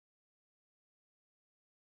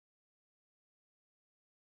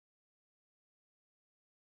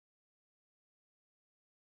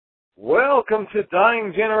Welcome to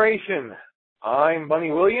Dying Generation. I'm Bunny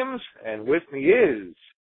Williams, and with me is...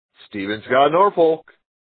 Steven Scott Norfolk.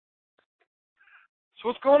 So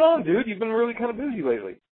what's going on, dude? You've been really kind of busy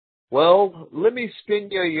lately. Well, let me spin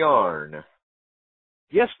you a yarn.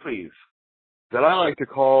 Yes, please. That I like to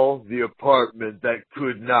call the apartment that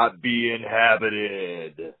could not be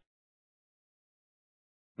inhabited.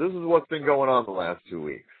 This is what's been going on the last 2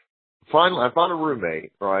 weeks. Finally, I found a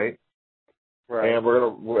roommate, right? Right. And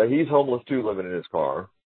he's homeless too, living in his car.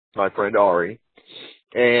 My friend Ari.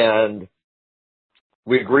 And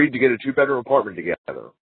we agreed to get a 2-bedroom apartment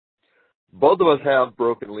together. Both of us have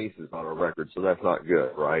broken leases on our record, so that's not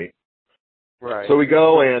good, right? Right. So we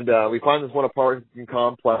go and we find this one apartment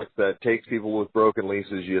complex that takes people with broken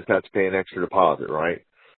leases. You just have to pay an extra deposit, right?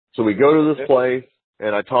 So we go to this place,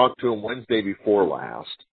 and I talked to them Wednesday before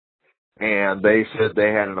last, and they said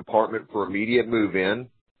they had an apartment for immediate move-in.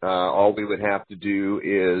 All we would have to do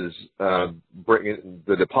is bring in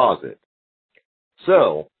the deposit.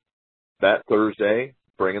 So that Thursday,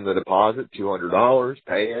 bring in the deposit, $200,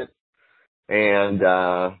 pay it, and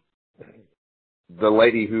the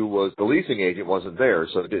lady who was the leasing agent wasn't there,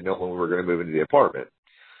 so didn't know when we were going to move into the apartment.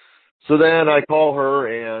 So then I call her,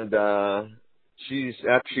 and after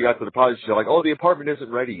she got the deposit, she's like, "Oh, the apartment isn't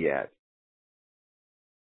ready yet."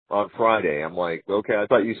 On Friday, I'm like, "Okay, I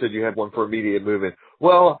thought you said you had one for immediate move-in."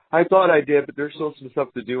 "Well, I thought I did, but there's still some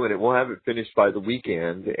stuff to do in it. We'll have it finished by the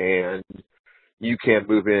weekend, and you can't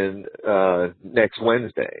move in next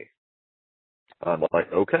Wednesday." I'm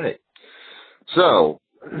like, "Okay." So,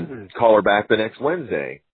 call her back the next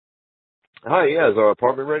Wednesday. "Hi, yeah, is our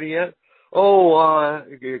apartment ready yet?" "Oh,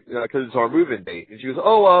 because it's our move-in date." And she goes,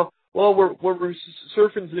 "Oh, well, we're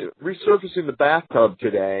resurfacing the bathtub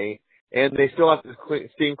today, and they still have to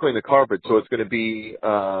steam clean the carpet, so it's going to be,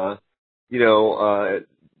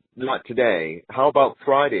 not today. How about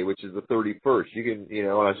Friday, which is the 31st? You can,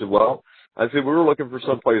 and I said, we were looking for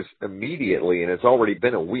someplace immediately, and it's already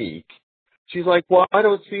been a week." She's like, "Well, I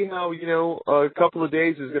don't see how, a couple of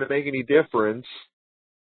days is going to make any difference.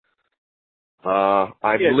 I'm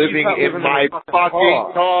living in my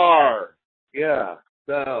fucking car." Yeah.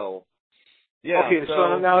 So, yeah. Okay,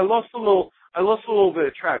 so now I lost a little bit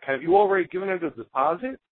of track. Have you already given her the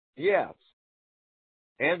deposit? Yes.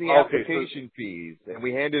 And the application fees. And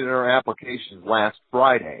we handed in our applications last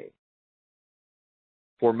Friday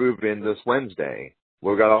for move-in this Wednesday.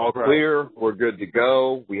 We got all clear. We're good to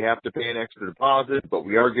go. We have to pay an extra deposit, but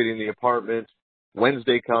we are getting the apartment.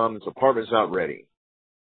 Wednesday comes. Apartment's not ready.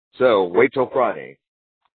 So wait till Friday.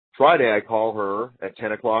 Friday, I call her at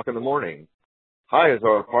 10 o'clock in the morning. "Hi, is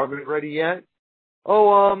our apartment ready yet?"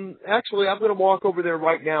 "Oh, actually, I'm going to walk over there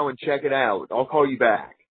right now and check it out. I'll call you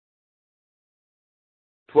back."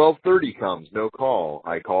 12:30 comes, no call.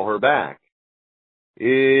 I call her back.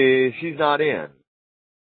 She's not in.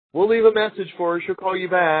 "We'll leave a message for her. She'll call you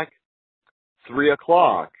back." 3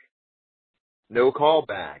 o'clock. No call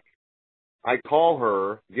back. I call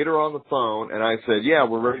her, get her on the phone, and I said, "Yeah,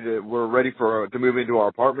 we're ready to move into our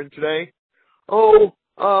apartment today." "Oh,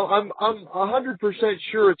 I'm 100%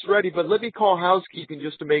 sure it's ready, but let me call housekeeping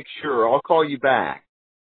just to make sure. I'll call you back."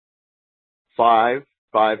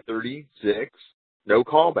 5:30, 6, no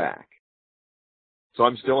call back. So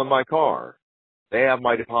I'm still in my car. They have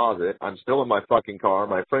my deposit. I'm still in my fucking car.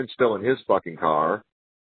 My friend's still in his fucking car.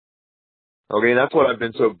 Okay, that's what I've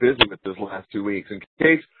been so busy with this last 2 weeks. In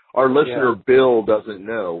case our listener Bill doesn't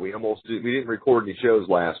know, we didn't record any shows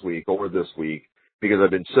last week or this week because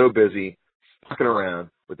I've been so busy fucking around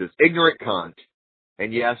with this ignorant cunt.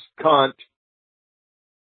 And yes, cunt,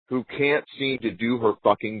 who can't seem to do her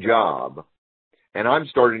fucking job. And I'm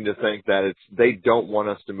starting to think that they don't want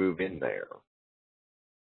us to move in there.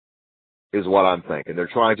 Is what I'm thinking. They're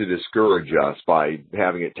trying to discourage us by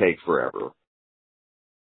having it take forever.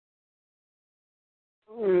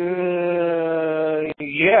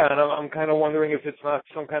 Yeah, and I'm kind of wondering if it's not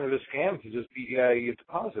some kind of a scam to just be your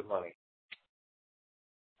deposit money.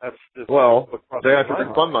 They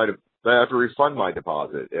have to refund my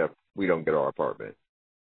deposit if we don't get our apartment.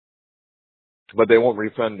 But they won't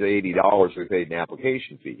refund the $80 we paid in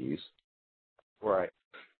application fees. Right.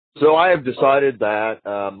 So I have decided that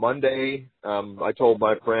Monday, I told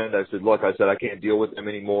my friend, I said, "Look, I can't deal with them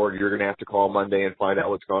anymore. You're going to have to call Monday and find out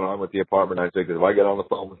what's going on with the apartment." I said, "Because if I get on the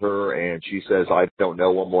phone with her and she says I don't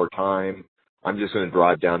know one more time, I'm just going to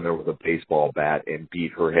drive down there with a baseball bat and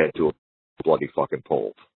beat her head to a bloody fucking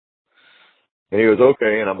pulp." And he goes,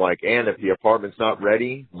 "Okay." And I'm like, "And if the apartment's not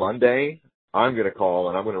ready Monday, I'm going to call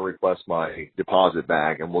and I'm going to request my deposit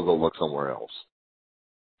back and we'll go look somewhere else."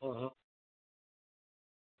 Uh-huh.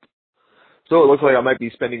 So it looks like I might be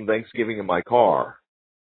spending Thanksgiving in my car.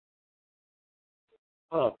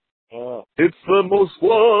 It's the most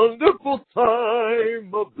wonderful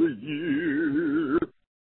time of the year.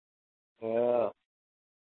 Yeah.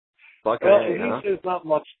 Fucking Well, A, at huh? least there's not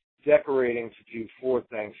much decorating to do for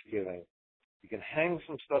Thanksgiving. You can hang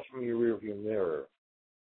some stuff from your rearview mirror.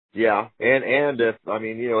 Yeah, and if, I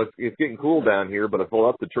mean, you know, it's getting cool down here, but if I pull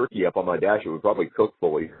up the turkey up on my dash, it would probably cook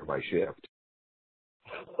fully for my shift.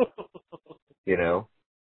 You know?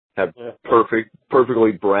 Have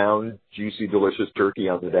perfectly brown, juicy, delicious turkey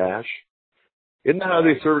on the dash. Isn't that how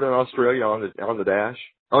they serve it in Australia on the dash?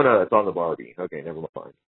 Oh no, that's on the Barbie. Okay, never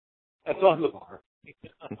mind. That's on the bar.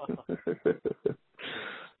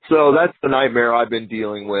 So that's the nightmare I've been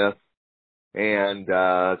dealing with. And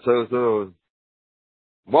so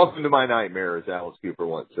welcome to my nightmare, as Alice Cooper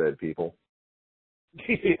once said, people.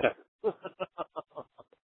 Yeah.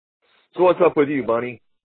 So what's up with you, Bunny?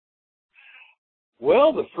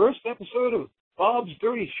 Well, the first episode of Bob's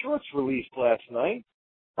Dirty Shorts released last night.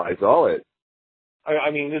 I saw it.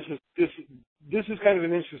 I mean, this is kind of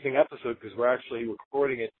an interesting episode because we're actually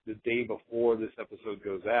recording it the day before this episode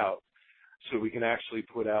goes out, so we can actually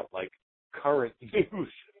put out like current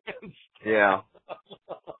news. Yeah.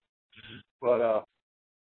 But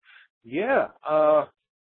yeah,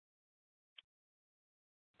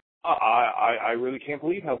 I really can't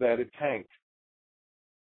believe how bad it tanked.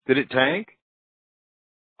 Did it tank?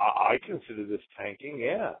 I consider this tanking,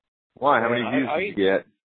 yeah. Why? How many views did you get?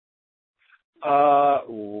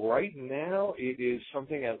 Right now it is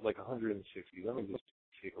something at like 160. Let me just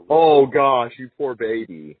take a look. Oh gosh, you poor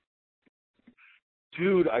baby.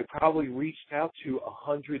 Dude, I probably reached out to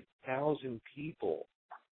 100,000 people.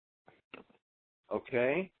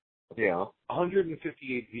 Okay? Yeah.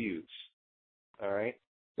 158 views. All right?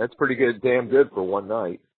 That's pretty good, damn good for one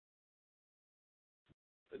night.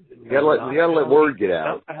 You gotta let word get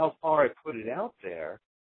out. Not how far I put it out there.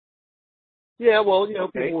 Yeah, well, you know,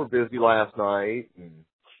 Okay. people were busy last night, and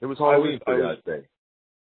it was Halloween for God's sake.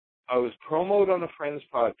 I was promoted on a friend's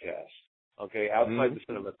podcast, okay, outside the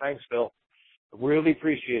cinema. Thanks, Bill. I really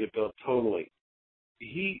appreciate it, Bill, totally.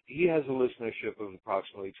 He has a listenership of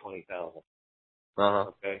approximately 20,000.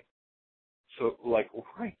 Uh-huh. Okay? So, like,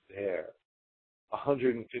 right there,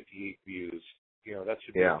 158 views, you know, that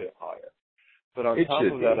should be a bit higher. But on top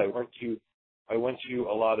of that, I went to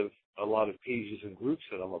a lot of pages and groups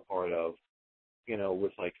that I'm a part of, you know,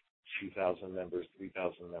 with like 2,000 members,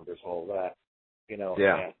 3,000 members, all that, you know,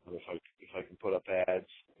 and if I can put up ads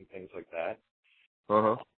and things like that.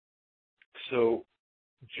 Uh-huh. So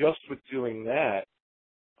just with doing that,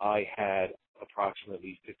 I had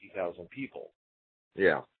approximately 50,000 people.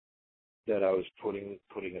 Yeah. That I was putting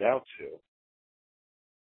it out to.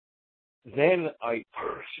 Then I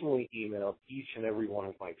personally emailed each and every one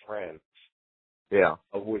of my friends. Yeah.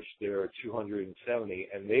 Of which there are 270,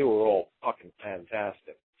 and they were all fucking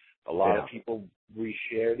fantastic. A lot of people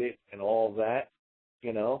reshared it and all that,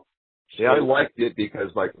 you know. So, yeah, I liked it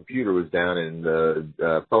because my computer was down and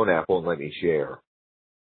the phone app won't let me share.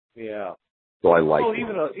 Yeah. So I liked it. Well,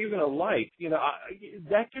 even a like, you know,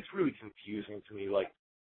 that gets really confusing to me. Like,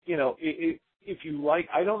 you know, if you like,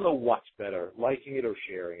 I don't know what's better, liking it or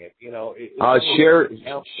sharing it. You know,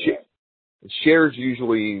 shares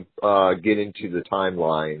usually get into the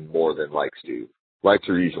timeline more than likes do. Likes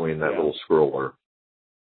are usually in that little scroller.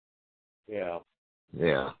 Yeah.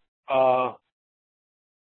 Yeah.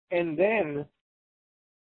 And then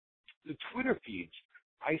the Twitter feeds,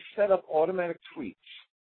 I set up automatic tweets.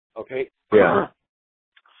 Okay? Yeah.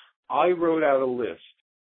 I wrote out a list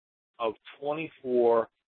of 24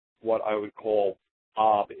 what I would call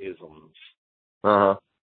Bob-isms. Uh-huh.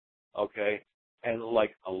 Okay? And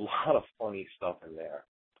like a lot of funny stuff in there.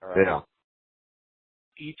 All right? Yeah.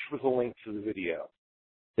 Each with a link to the video.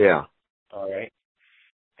 Yeah. All right?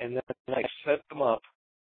 And then I set them up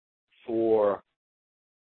for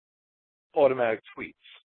automatic tweets.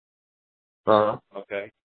 Uh-huh.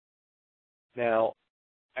 Okay? Now,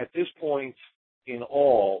 at this point, in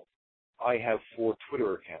all, I have 4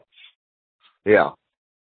 Twitter accounts. Yeah.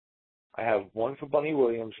 I have one for Bunny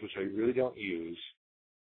Williams, which I really don't use.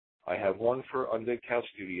 I have one for Undead Cow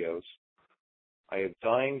Studios. I have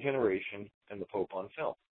Dying Generation and the Pope on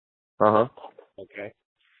Film. Uh-huh. Okay?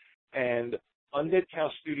 And Undead Cow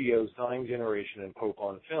Studios, Dying Generation, and Pope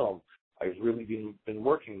on Film, I've really been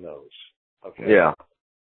working those. Okay? Yeah.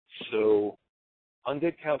 So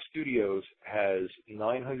Undead Cow Studios has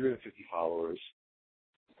 950 followers.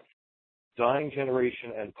 Dying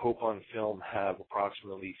Generation and Pope on Film have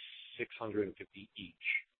approximately 650 each.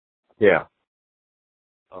 Yeah.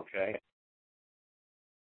 Okay?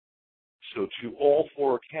 So to all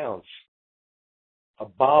 4 accounts, a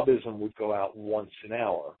Bobism would go out once an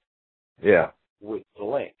hour. Yeah. with the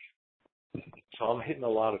link. So I'm hitting a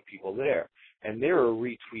lot of people there. And there are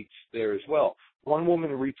retweets there as well. One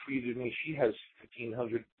woman retweeted me. She has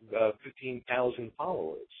 15,000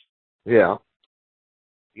 followers. Yeah.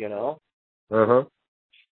 You know? Uh-huh.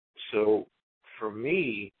 So for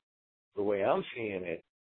me, the way I'm seeing it,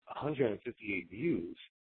 158 views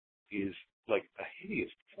is like a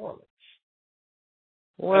hideous performance.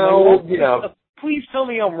 Well, yeah. Please tell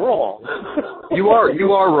me I'm wrong. You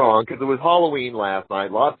are wrong, because it was Halloween last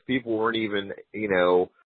night. Lots of people weren't even,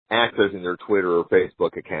 accessing their Twitter or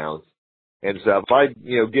Facebook accounts and stuff. If I,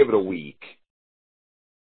 give it a week,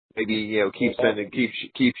 maybe, keep posting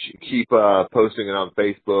it on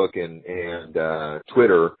Facebook and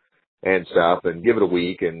Twitter and stuff, and give it a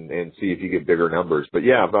week and see if you get bigger numbers. But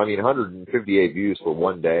yeah, 158 views for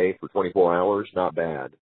one day for 24 hours, not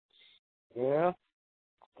bad. Yeah.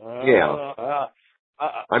 Yeah.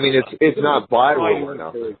 It's not viral or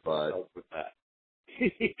nothing, but with that.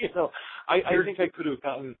 I think I could have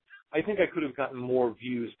gotten more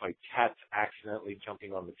views by cats accidentally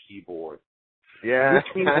jumping on the keyboard. Yeah.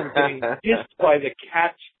 Which means I'm getting dissed by the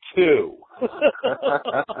cats too.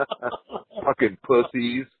 Fucking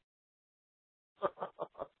pussies.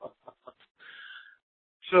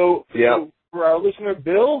 So for our listener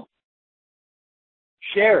Bill,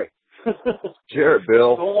 share it. Share it,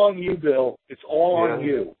 Bill. It's all on you, Bill. It's all on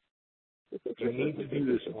you. You need to do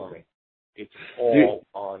this for me. It's all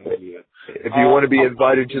on you. If you want to be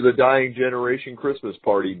invited to the Dying Generation Christmas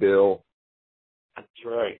party, Bill. That's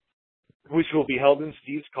right. Which will be held in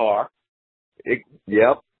Steve's car.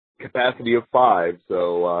 Yep. Capacity of 5,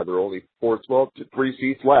 so there are only 3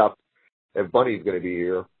 seats left. If Bunny's going to be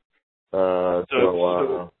here. So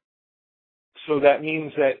that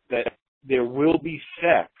means that there will be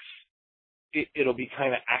sex. It'll be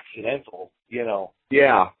kind of accidental,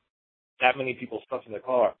 Yeah. That many people stuck in the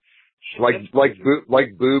car. Like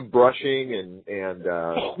boob brushing and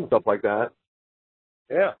stuff like that.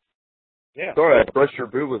 Yeah. Yeah. Sorry, I brushed your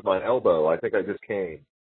boob with my elbow. I think I just came.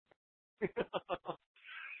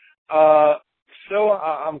 So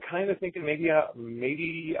I'm kind of thinking maybe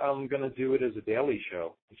I'm going to do it as a daily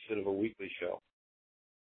show instead of a weekly show.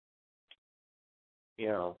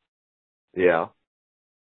 Yeah.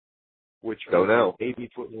 Which don't know. Maybe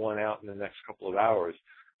putting one out in the next couple of hours.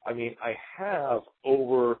 I have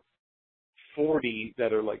over 40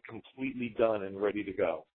 that are like completely done and ready to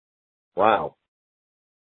go. Wow.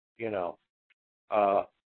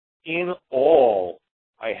 In all,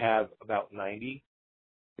 I have about 90.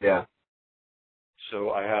 Yeah.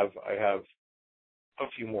 So I have a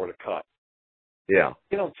few more to cut. Yeah.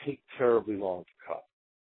 They don't take terribly long to cut.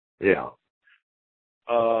 Yeah.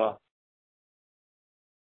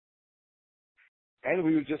 And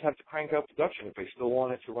we would just have to crank up production. If I still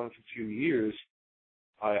wanted to run for 2 years,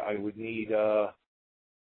 I would need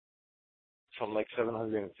something like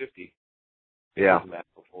 750. Yeah. That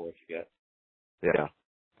before I forget. Yeah.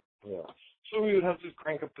 Yeah. So we would have to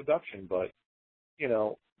crank up production, but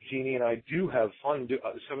Jeannie and I do have fun.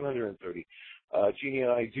 730. Jeannie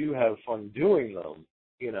and I do have fun doing them.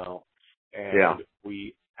 And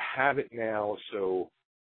we have it now. So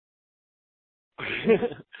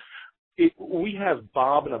we have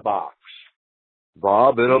Bob in a box.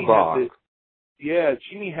 Bob in a box.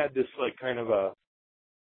 Jeannie had this like kind of a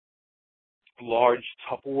large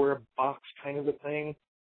Tupperware box kind of a thing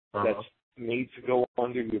that's made to go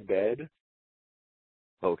under your bed.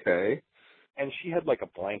 Okay. And she had like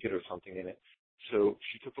a blanket or something in it. So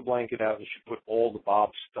she took the blanket out and she put all the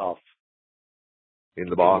Bob stuff in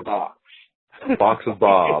the box. Box of So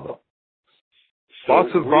Bob. Box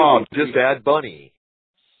of Bob, just add Bunny.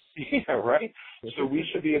 Yeah, right? So we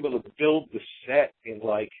should be able to build the set in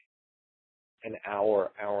like an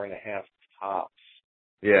hour and a half tops.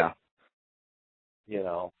 Yeah.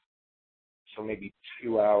 So maybe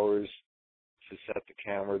 2 hours to set the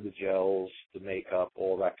camera, the gels, the makeup,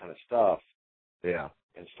 all that kind of stuff. Yeah.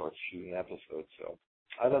 And start shooting episodes. So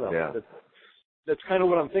I don't know. Yeah. That's kind of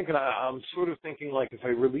what I'm thinking. I'm sort of thinking like if I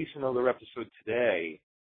release another episode today,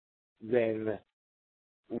 then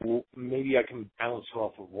maybe I can bounce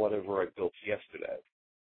off of whatever I built yesterday.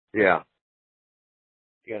 Yeah.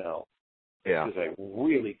 Yeah. Because I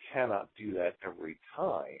really cannot do that every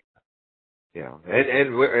time. Yeah.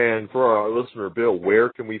 And for our listener, Bill, where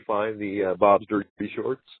can we find the Bob's Dirty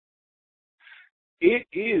Shorts? It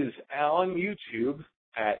is on YouTube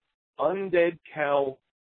at Undead Cow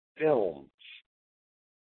Films.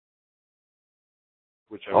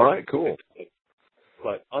 All right, cool.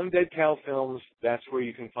 But Undead Cow Films, that's where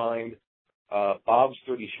you can find Bob's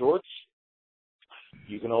Dirty Shorts.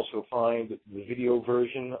 You can also find the video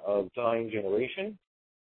version of Dying Generation.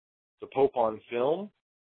 The Pope on Film,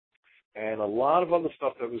 and a lot of other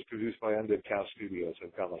stuff that was produced by Undead Cow Studios.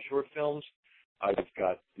 I've got my short films. I've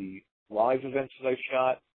got the live events that I've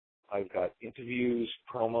shot. I've got interviews,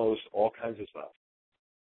 promos, all kinds of stuff.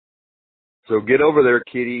 So get over there,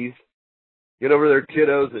 kiddies. Get over there,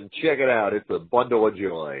 kiddos, and check it out. It's a bundle of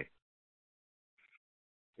joy.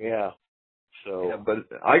 Yeah. So. Yeah, but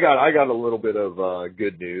I got a little bit of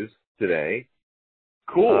good news today.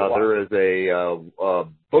 Cool. There is a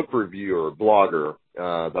book reviewer, blogger,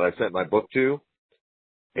 that I sent my book to.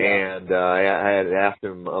 Yeah. And I had asked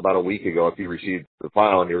him about a week ago if he received the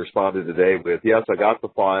file, and he responded today with, yes, I got the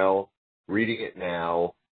file, reading it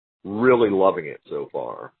now, really loving it so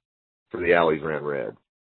far for The Alleys Ran Red.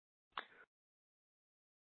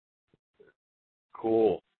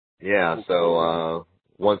 Cool. Yeah, cool. so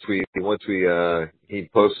once he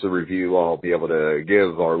posts the review, I'll be able to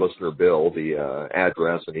give our listener Bill the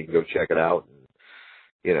address, and he can go check it out and,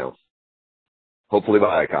 you know, hopefully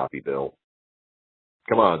buy a copy, Bill.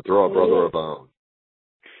 Come on, throw a brother a bone.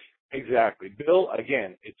 Exactly. Bill,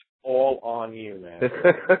 again, it's all on you, man.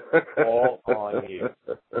 All on you.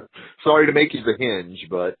 Sorry to make you the hinge,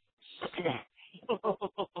 but...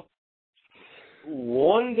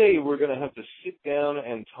 One day we're going to have to sit down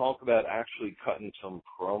and talk about actually cutting some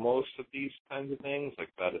promos of these kinds of things, like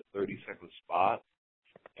about a 30-second spot.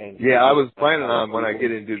 And yeah, I was planning on when I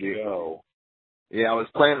get into the... show. Yeah, I was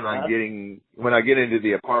planning on when I get into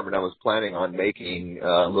the apartment, I was planning on making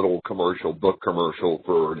a little book commercial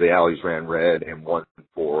for The Alleys Ran Red and one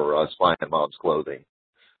for Spine and Mom's Clothing.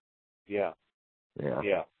 Yeah. Yeah.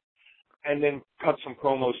 Yeah. And then cut some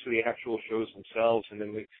promos to the actual shows themselves, and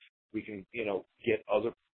then we can, you know, get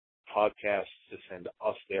other podcasts to send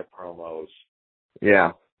us their promos.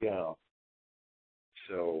 Yeah. You know.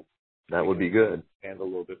 So that would be good. And a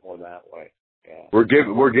little bit more that way. Yeah. We're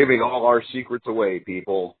giving all our secrets away,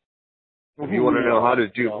 people. If you want to know how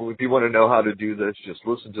to do this, just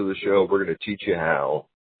listen to the show. We're going to teach you how.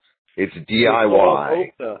 It's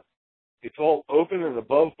DIY. It's all open and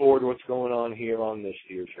above board what's going on here on this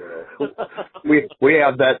here show. we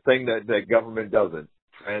have that thing that government doesn't.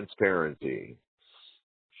 Transparency.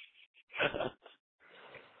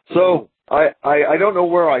 So I don't know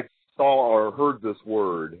where I saw or heard this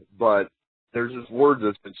word, but there's this word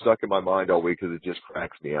that's been stuck in my mind all week because it just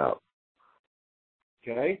cracks me up.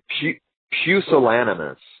 Okay.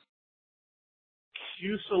 Pusillanimous.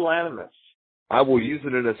 Pusillanimous. I will use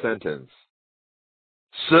it in a sentence.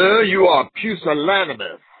 Sir, you are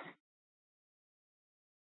pusillanimous.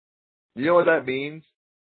 You know what that means?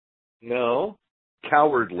 No.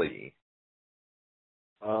 Cowardly.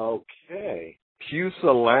 Okay.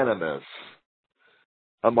 Pusillanimous.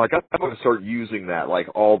 I'm like, I'm going to start using that like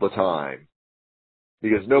all the time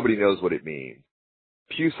because nobody knows what it means.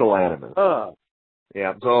 Pusillanimous.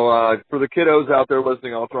 Yeah. So for the kiddos out there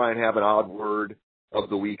listening, I'll try and have an odd word of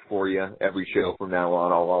the week for you every show from now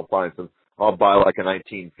on. I'll find some. I'll buy like a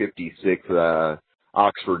 1956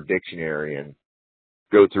 Oxford dictionary and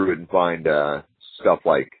go through it and find stuff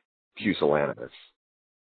like pusillanimous.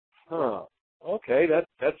 Huh. Okay,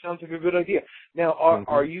 that sounds like a good idea. Now,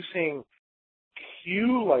 are you saying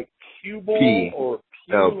Q like cue ball P. or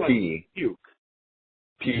Q No, like P. puke?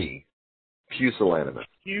 P. Pusillanimous.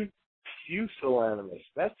 Pusillanimous.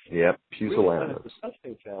 That's yep, pusillanimous. Really kind of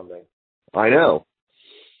disgusting sounding. I know.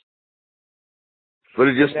 But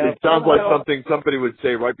it sounds like something somebody would say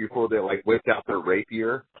right before they like whipped out their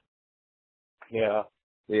rapier. Yeah.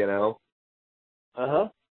 You know? Uh-huh.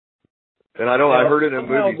 And I heard it in a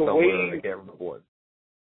movie somewhere, and I can't remember what.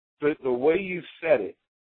 The way you said it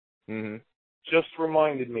just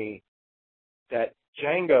reminded me that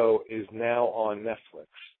Django is now on Netflix.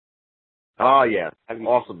 Oh, yeah.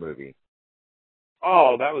 Awesome movie.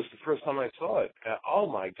 Oh, that was the first time I saw it. Oh,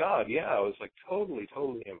 my God, yeah. I was like totally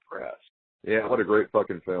impressed. Yeah, what a great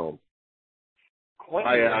fucking film.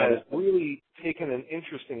 Quentin has really taken an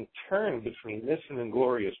interesting turn between this and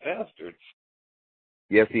Inglourious Bastards.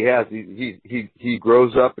 Yes, he has. He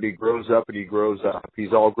grows up and he grows up and he grows up.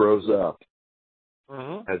 He's all grows up,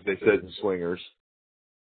 as they said in Swingers.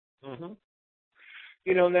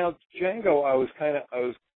 You know, now Django, it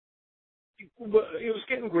was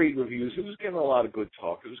getting great reviews. It was getting a lot of good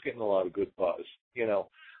talk. It was getting a lot of good buzz. You know,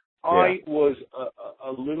 I was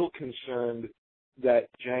a little concerned that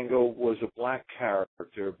Django was a black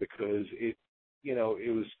character because it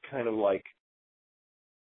was kind of like,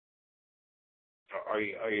 are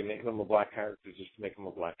you making him a black character just to make him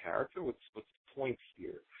a black character? What's the point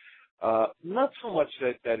here? Not so much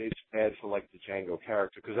that it's bad for like the Django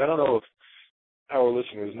character, because I don't know if our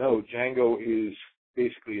listeners know Django is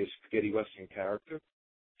basically a spaghetti western character.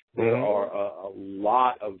 There are a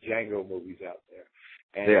lot of Django movies out there.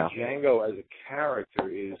 And Django as a character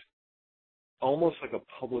is almost like a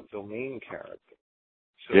public domain character.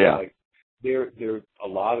 So like there are a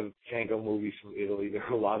lot of Django movies from Italy, there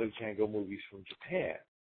are a lot of Django movies from Japan,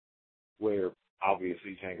 where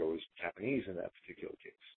obviously Django is Japanese in that particular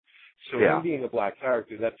case. So him being a black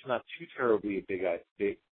character, that's not too terribly a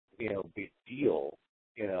big deal,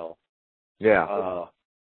 you know. Yeah.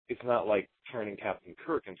 It's not like turning Captain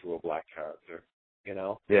Kirk into a black character, you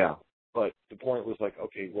know. Yeah. But the point was like,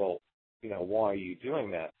 okay, well, you know, why are you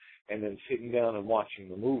doing that? And then sitting down and watching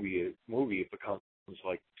the movie, it becomes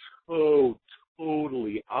like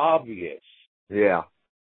totally obvious. Yeah.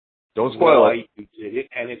 Don't spoil why it. You did it,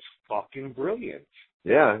 and it's fucking brilliant.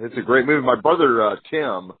 Yeah, it's a great movie. My brother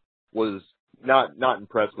Tim was not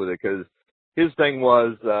impressed with it because his thing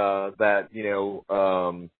was that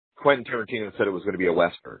Quentin Tarantino said it was going to be a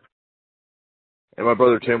Western, and my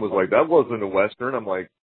brother Tim was like, "That wasn't a Western." I'm like,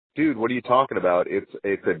 "Dude, what are you talking about? It's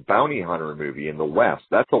a bounty hunter movie in the West.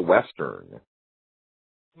 That's a Western."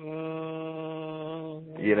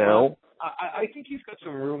 You know? I think he's got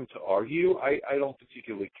some room to argue. I don't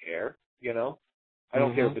particularly care, you know? I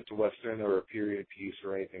don't care if it's a Western or a period piece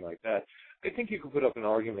or anything like that. I think you could put up an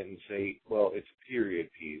argument and say, well, it's a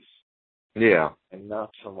period piece. Yeah. And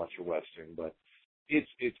not so much a Western, but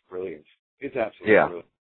it's brilliant. It's absolutely brilliant.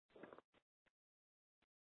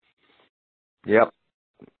 Yep.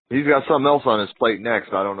 He's got something else on his plate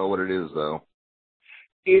next. I don't know what it is, though.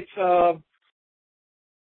 It's The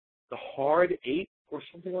Hard Eight or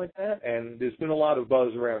something like that, and there's been a lot of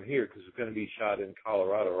buzz around here because it's going to be shot in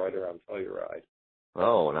Colorado right around Telluride.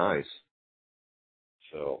 Oh, nice.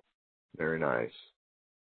 So. Very nice.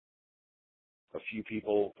 A few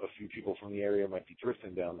people from the area might be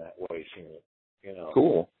drifting down that way soon, you know.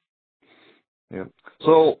 Cool. Yeah.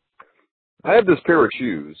 So, I have this pair of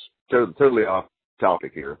shoes, totally off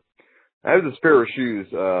topic here. I have this pair of shoes,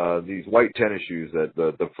 these white tennis shoes that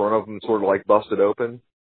the front of them sort of like busted open.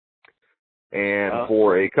 And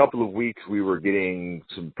for a couple of weeks, we were getting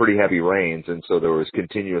some pretty heavy rains, and so there was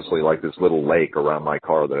continuously like this little lake around my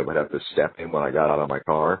car that I would have to step in when I got out of my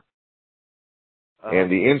car.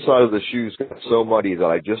 And the inside of the shoes got so muddy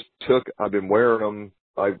that I've been wearing them.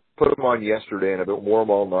 I put them on yesterday, and I've been wearing them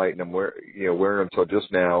all night, and I'm wearing them till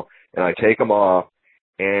just now, and I take them off,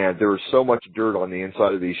 and there's so much dirt on the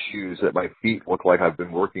inside of these shoes that my feet look like I've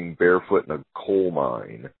been working barefoot in a coal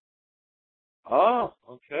mine. Oh,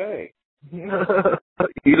 okay. Either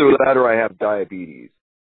that or I have diabetes.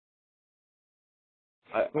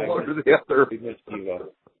 One or the other.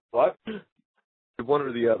 What? One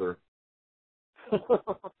or the other.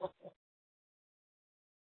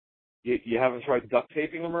 You haven't tried duct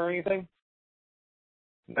taping them or anything?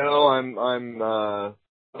 No, I'm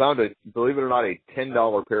found believe it or not, a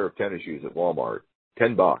 $10 pair of tennis shoes at Walmart.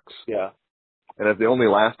 $10. Yeah. And if they only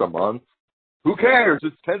last a month, who cares?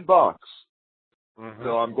 It's $10. Mm-hmm.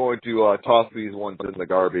 So I'm going to toss these ones in the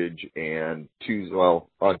garbage, and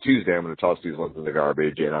on Tuesday I'm going to toss these ones in the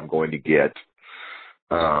garbage, and I'm going to get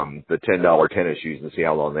the $10 tennis shoes and see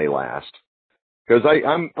how long they last. Because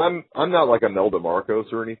I'm not like a Melda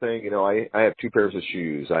Marcos or anything, you know. I have two pairs of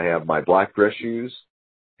shoes. I have my black dress shoes,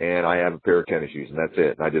 and I have a pair of tennis shoes, and that's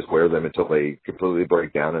it. And I just wear them until they completely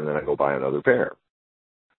break down, and then I go buy another pair.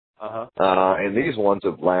 And these ones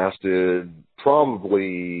have lasted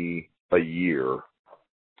probably a year.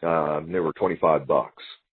 They were $25.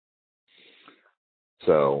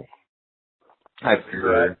 So I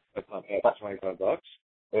figured that's not bad for $25.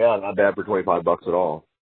 Yeah, not bad for $25 at all.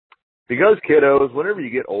 Because kiddos, whenever you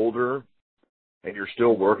get older and you're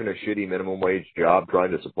still working a shitty minimum wage job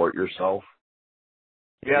trying to support yourself,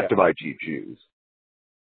 you have to buy cheap shoes.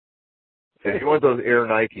 If you want those Air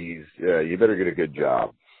Nikes, you better get a good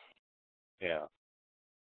job. Yeah.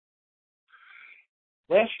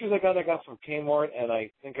 Last shoes I got from Kmart, and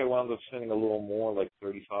I think I wound up spending a little more, like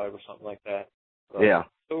 $35 or something like that. But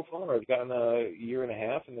so far, I've gotten a year and a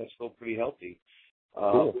half, and they're still pretty healthy.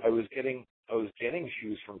 Cool. I was getting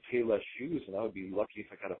shoes from Payless Shoes, and I would be lucky if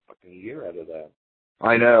I got a fucking year out of that.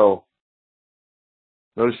 I know.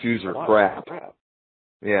 Those shoes are crap.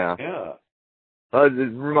 Yeah. Yeah.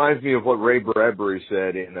 It reminds me of what Ray Bradbury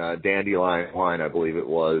said in Dandelion Wine, I believe it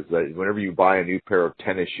was, that whenever you buy a new pair of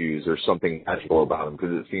tennis shoes, there's something magical about them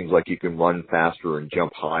because it seems like you can run faster and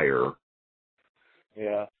jump higher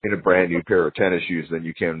in a brand new pair of tennis shoes than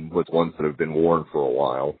you can with ones that have been worn for a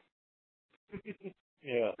while.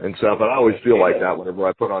 And stuff. And I always feel like that whenever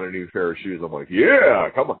I put on a new pair of shoes. I'm like, yeah,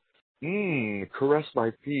 come on. Caress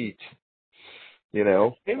my feet. You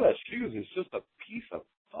know? Payless Shoes is just a piece of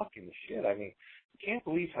fucking shit. I mean, you can't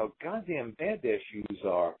believe how goddamn bad their shoes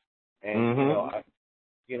are. And Mm-hmm.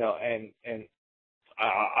 and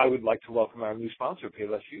I would like to welcome our new sponsor,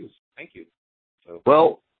 Payless Shoes. Thank you. So,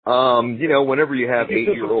 Well, whenever you have thank you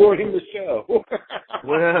for 8-year-old, supporting the show.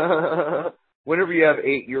 whenever you have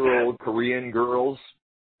 8-year-old Korean girls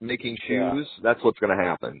making shoes, that's what's going to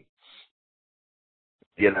happen.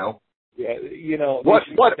 You know. Yeah, What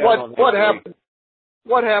happened?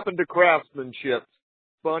 What happened to craftsmanship,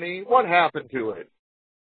 Bunny? What happened to it?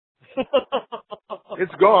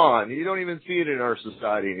 It's gone. You don't even see it in our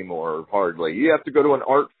society anymore, hardly. You have to go to an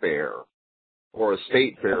art fair or a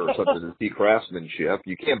state fair or something to see craftsmanship.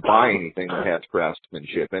 You can't buy anything that has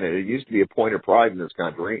craftsmanship in it. It used to be a point of pride in this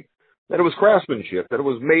country that it was craftsmanship, that it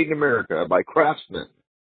was made in America by craftsmen.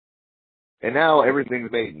 And now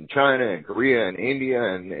everything's made in China and Korea and India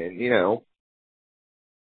and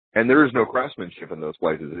and there is no craftsmanship in those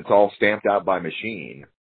places. It's all stamped out by machine.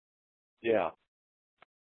 Yeah.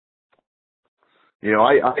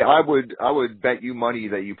 I would bet you money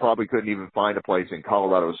that you probably couldn't even find a place in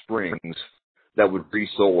Colorado Springs that would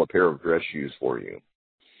resole a pair of dress shoes for you.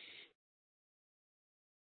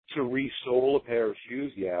 To resole a pair of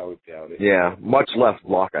shoes? Yeah, I would doubt it. Yeah, much less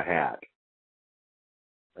block a hat.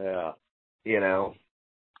 Yeah.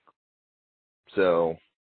 So,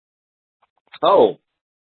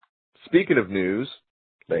 speaking of news,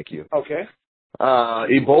 thank you. Okay.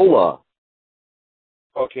 Ebola.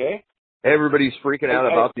 Okay. Everybody's freaking out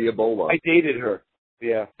about the Ebola. I dated her.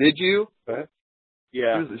 Yeah. Did you? Huh?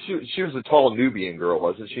 Yeah. She was a tall Nubian girl,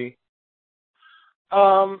 wasn't she?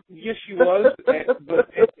 Yes, she was, but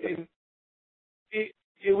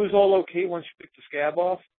it was all okay once she picked the scab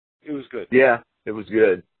off. It was good. Yeah, it was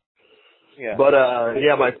good. Yeah. But,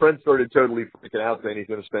 my friend started totally freaking out saying he's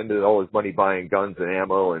going to spend all his money buying guns and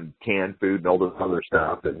ammo and canned food and all this other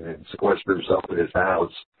stuff and sequester himself in his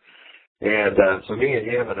house. And so me and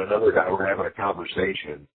him and another guy were having a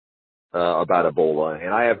conversation about Ebola,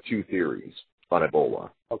 and I have two theories on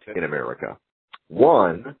Ebola in America.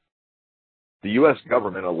 One, the U.S.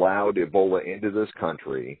 government allowed Ebola into this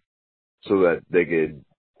country so that they could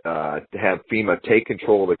have FEMA take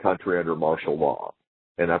control of the country under martial law.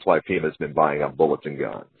 And that's why FEMA's been buying up bullets and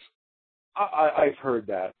guns. I've heard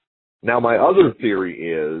that. Now, my other theory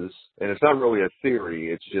is, and it's not really a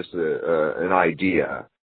theory, it's just an idea,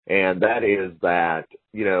 and that is that,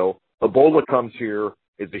 Ebola comes here,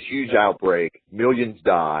 it's a huge outbreak, millions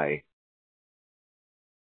die,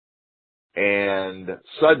 and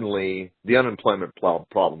suddenly the unemployment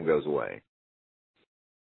problem goes away.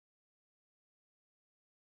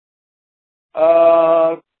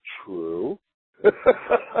 True.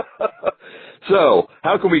 So,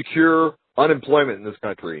 how can we cure unemployment in this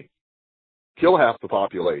country? Kill half the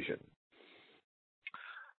population.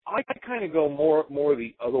 I kind of go more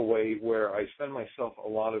the other way, where I spend myself a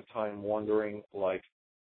lot of time wondering, like,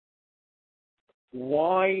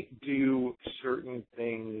 why do certain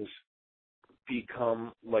things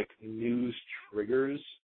become like news triggers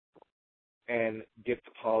and get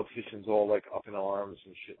the politicians all like up in arms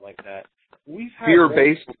and shit like that? We've had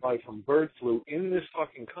fear-based more from bird flu in this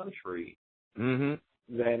fucking country than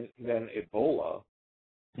Ebola.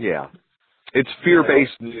 Yeah. It's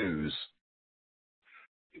fear-based news.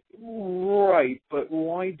 Right, but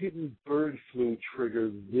why didn't bird flu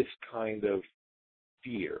trigger this kind of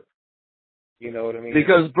fear? You know what I mean?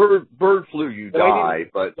 Because bird flu, you die,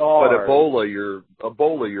 but Ebola,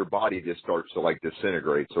 your body just starts to like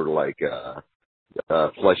disintegrate, sort of like a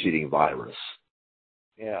flesh-eating virus.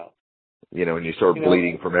 Yeah. And you start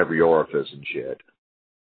bleeding from every orifice and shit.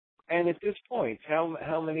 And at this point,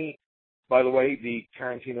 how many? By the way, the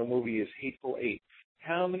Tarantino movie is Hateful Eight.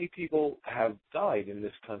 How many people have died in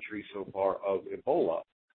this country so far of Ebola?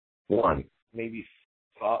 One. Maybe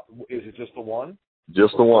five. Is it just the one?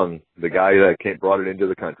 Just the one. The guy that brought it into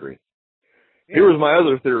the country. Yeah. Here was my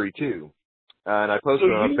other theory too, and I posted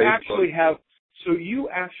it on Facebook. So you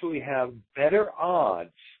actually have better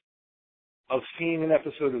odds of seeing an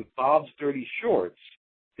episode of Bob's Dirty Shorts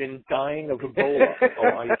than dying of Ebola.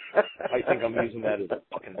 I think I'm using that as a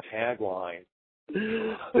fucking tagline.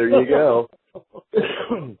 There you go.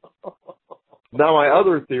 Now, my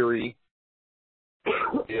other theory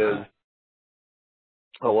is...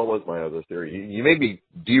 Oh, what was my other theory? You made me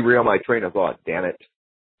derail my train of thought, damn it.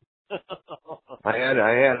 I had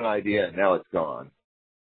an idea, and now it's gone.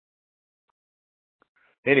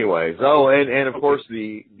 Anyways, and of course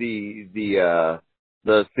the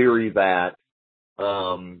theory that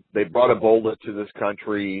they brought Ebola to this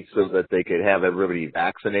country so that they could have everybody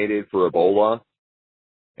vaccinated for Ebola,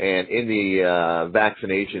 and in the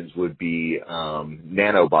vaccinations would be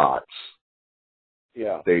nanobots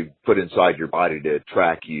Yeah. they put inside your body to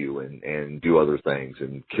track you and do other things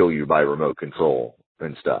and kill you by remote control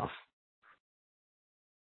and stuff.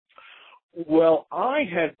 Well, I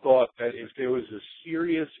had thought that if there was a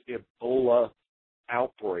serious Ebola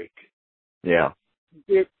outbreak, Yeah.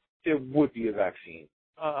 there would be a vaccine.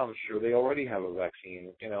 I'm sure they already have a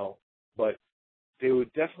vaccine, but there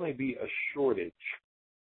would definitely be a shortage.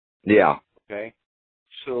 Yeah. Okay?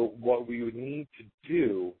 So what we would need to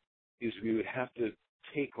do is we would have to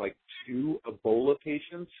take like 2 Ebola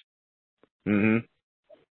patients Mhm.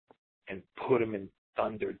 and put them in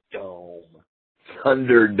Thunderdome.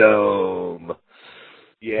 Thunderdome.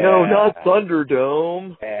 Yeah. No, not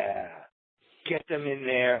Thunderdome. Yeah. Get them in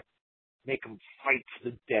there, make them fight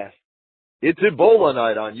to the death. It's Ebola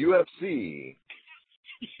night on UFC.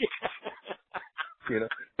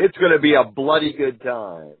 It's going to be a bloody good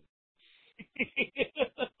time.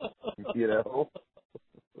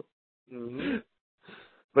 Mm-hmm.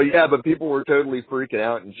 But people were totally freaking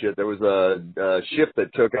out and shit. There was a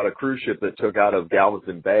cruise ship that took out of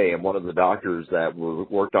Galveston Bay, and one of the doctors that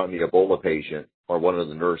worked on the Ebola patient, or one of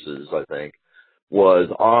the nurses, I think, was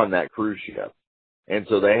on that cruise ship. And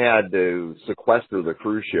so they had to sequester the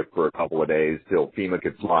cruise ship for a couple of days till FEMA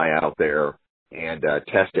could fly out there and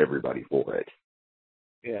test everybody for it.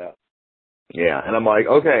 Yeah. Yeah, and I'm like,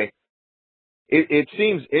 okay, it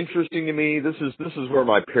seems interesting to me. This is where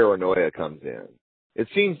my paranoia comes in. It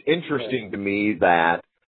seems interesting to me that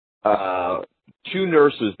 2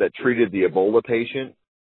 nurses that treated the Ebola patient,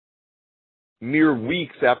 mere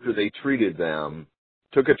weeks after they treated them,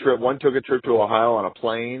 one took a trip to Ohio on a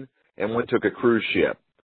plane, and one took a cruise ship.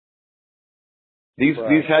 These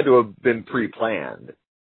had to have been pre-planned.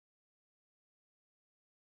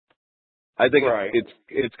 I think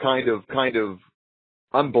it's kind of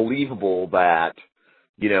unbelievable that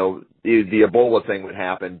the Ebola thing would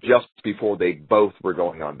happen just before they both were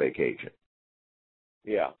going on vacation.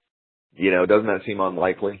 Yeah. Doesn't that seem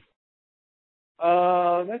unlikely?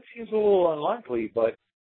 That seems a little unlikely, but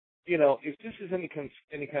if this is any kind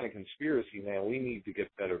of conspiracy, man, we need to get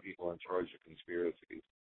better people in charge of conspiracies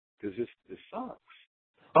because this sucks.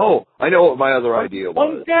 Oh, I know what my other idea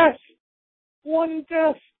was. One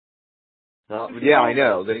death. Yeah, I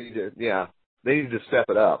know. They need to step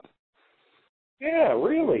it up. Yeah,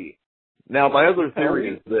 really. Now, my other theory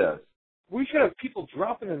is this. We should have people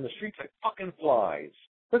dropping in the streets like fucking flies.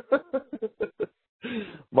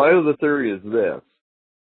 My other theory is this.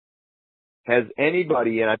 Has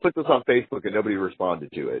anybody, and I put this on Facebook and nobody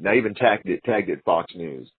responded to it, and I even tagged it Fox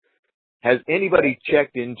News. Has anybody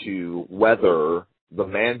checked into whether the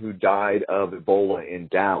man who died of Ebola in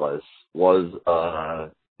Dallas was a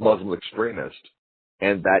Muslim extremist,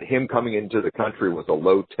 and that him coming into the country was a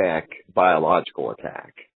low-tech biological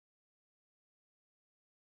attack?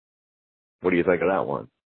 What do you think of that one?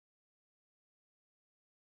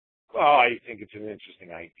 Well, I think it's an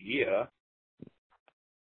interesting idea.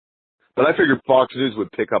 But I figured Fox News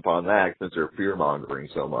would pick up on that since they're fear-mongering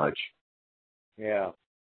so much. Yeah.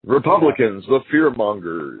 Republicans, the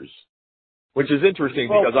fear-mongers. Which is interesting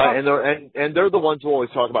because they're the ones who always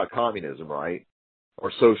talk about communism, right?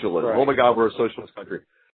 Or socialism. Right. Oh my God, we're a socialist country.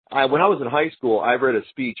 When I was in high school, I read a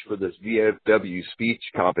speech for this VFW speech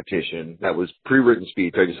competition that was pre-written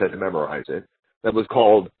speech. I just had to memorize it. That was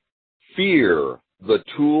called Fear, the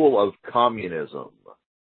Tool of Communism.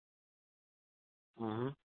 Mm-hmm.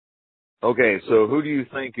 Okay, so who do you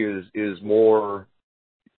think is more,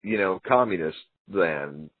 communist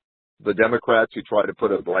than? The Democrats who try to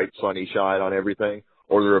put a bright sunny shine on everything,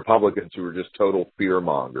 or the Republicans who are just total fear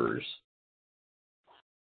mongers?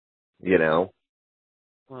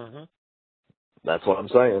 Mm-hmm. That's what I'm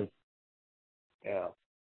saying. Yeah.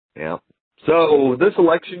 Yeah. So this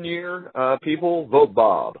election year, people, vote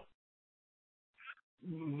Bob.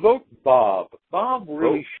 Vote Bob. Bob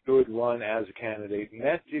really should run as a candidate, and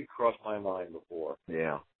that did cross my mind before.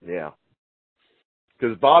 Yeah.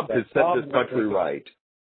 Because Bob could set this country right.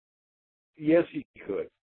 Yes, he could.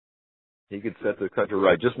 He could set the country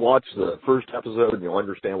right. Just watch the first episode and you'll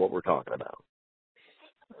understand what we're talking about.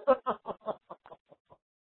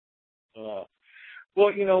 Well,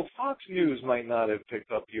 Fox News might not have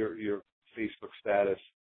picked up your Facebook status,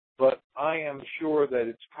 but I am sure that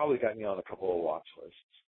it's probably gotten you on a couple of watch lists.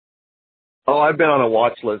 Oh, I've been on a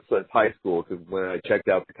watch list since high school because when I checked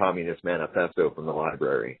out the Communist Manifesto from the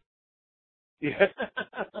library. Yeah.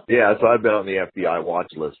 Yeah, so I've been on the FBI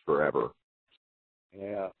watch list forever.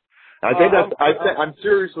 Yeah. I think I'm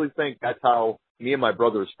seriously think that's how me and my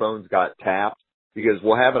brother's phones got tapped, because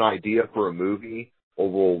we'll have an idea for a movie or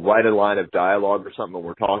we'll write a line of dialogue or something and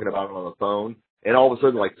we're talking about it on the phone, And all of a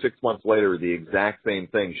sudden, like 6 months later, the exact same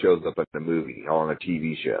thing shows up in a movie or on a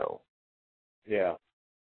TV show. Yeah.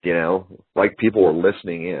 You know, like people were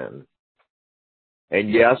listening in. And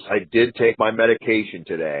yes, I did take my medication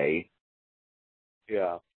today.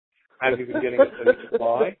 Yeah. Have you been getting a steady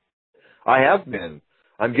supply? I have been.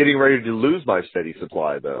 I'm getting ready to lose my steady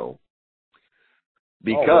supply, though.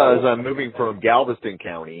 Because I'm moving from Galveston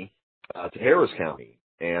County to Harris County.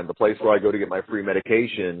 And the place where I go to get my free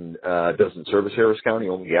medication doesn't service Harris County,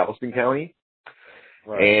 only Galveston County.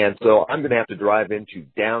 Right. And so I'm going to have to drive into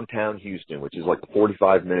downtown Houston, which is like a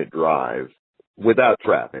 45-minute drive without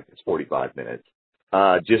traffic. It's 45 minutes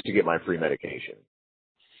just to get my free medication.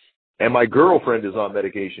 And my girlfriend is on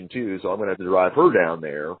medication, too, so I'm going to have to drive her down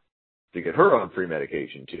there to get her on free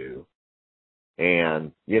medication, too.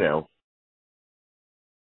 And, you know,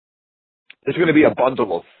 it's going to be a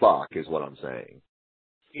bundle of fuck is what I'm saying.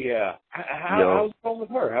 Yeah. How's it going with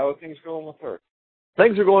her? How are things going with her?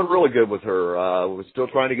 Things are going really good with her. We're still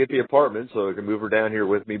trying to get the apartment so I can move her down here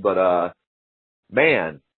with me. But,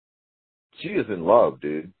 man, she is in love,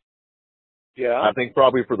 dude. Yeah. I think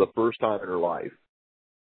probably for the first time in her life,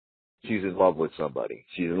 she's in love with somebody.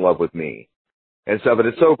 She's in love with me. And so, but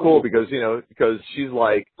it's so cool because, you know, because she's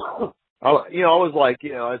like, I was like,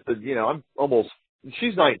 you know, I said, you know, I'm almost,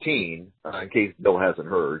 she's 19, in case Bill hasn't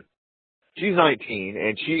heard. She's 19,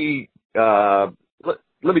 and she, let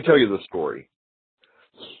me tell you the story.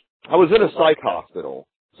 I was in a psych hospital.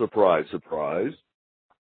 Surprise, surprise.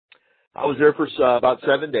 I was there for about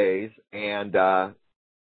 7 days, and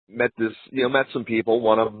met some people.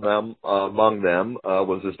 One of them, among them,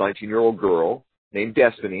 was this 19-year-old girl named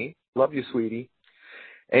Destiny. Love you, sweetie.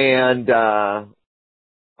 And I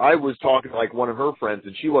was talking to like one of her friends,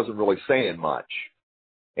 and she wasn't really saying much.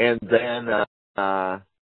 And then,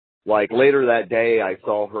 like later that day, I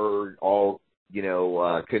saw her all, you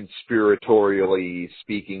know, conspiratorially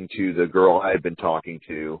speaking to the girl I had been talking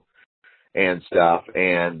to and stuff.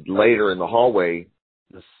 And later in the hallway,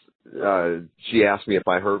 she asked me if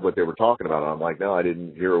I heard what they were talking about. I'm like, no, I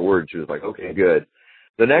didn't hear a word. She was like, okay, good.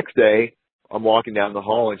 The next day, I'm walking down the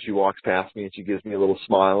hall, and she walks past me, and she gives me a little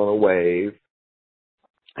smile and a wave.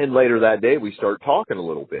 And later that day, we start talking a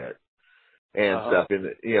little bit and stuff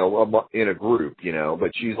in a group, you know,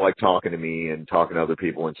 but she's like talking to me and talking to other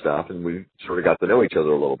people and stuff, and we sort of got to know each other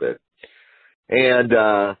a little bit. And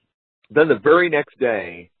then the very next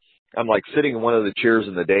day, I'm like sitting in one of the chairs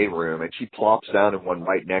in the day room, and she plops down in one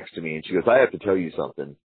right next to me, and she goes, I have to tell you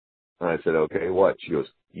something. And I said, okay, what? She goes,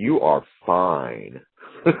 you are fine.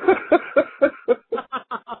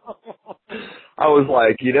 I was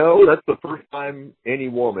like, you know, that's the first time any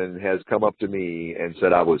woman has come up to me and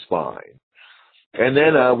said I was fine. And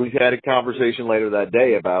then we had a conversation later that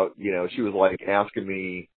day about, you know, she was like asking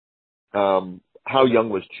me how young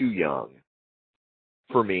was too young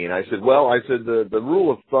for me. And I said, well, the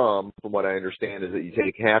rule of thumb, from what I understand, is that you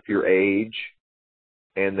take half your age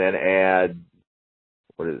and then add,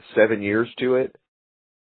 7 years to it?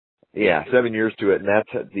 Yeah, 7 years to it, and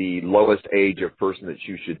that's the lowest age of person that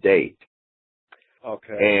you should date.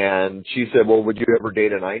 Okay. And she said, well, would you ever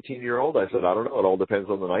date a 19-year-old? I said, I don't know. It all depends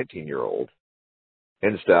on the 19-year-old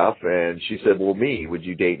and stuff. And she said, well, would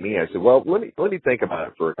you date me? I said, well, let me think about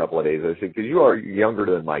it for a couple of days. I said, because you are younger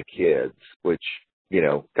than my kids, which, you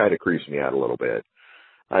know, kind of creeps me out a little bit.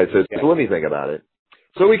 I said, so let me think about it.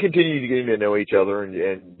 So we continued getting to know each other, and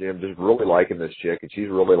I'm just really liking this chick, and she's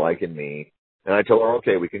really liking me. And I told her,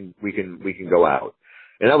 okay, we can go out.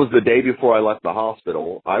 And that was the day before I left the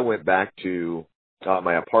hospital. I went back to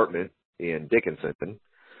my apartment in Dickinson,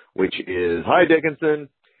 which is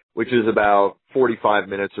about 45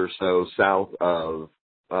 minutes or so south of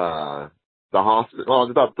the hospital. Well,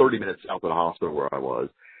 it's about 30 minutes south of the hospital where I was.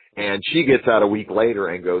 And she gets out a week later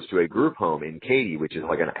and goes to a group home in Katy, which is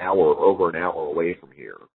like over an hour away from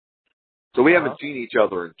here. So we haven't seen each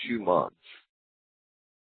other in 2 months.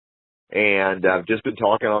 And I've just been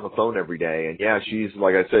talking on the phone every day. And yeah, she's,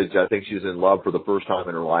 like I said, I think she's in love for the first time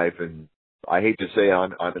in her life. And I hate to say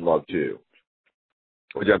I'm in love too,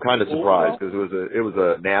 which I'm kind of surprised because it was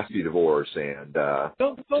a nasty divorce and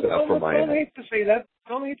don't hate to say that.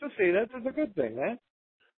 Don't hate to say that. It's a good thing, man.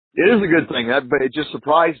 It is a good thing, but it just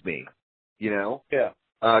surprised me, you know? Yeah.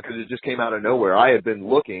 Because it just came out of nowhere. I had been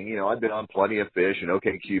looking, you know, I'd been on Plenty of Fish and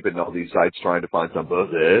OkCupid and all these sites trying to find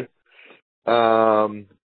something.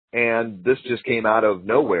 And this just came out of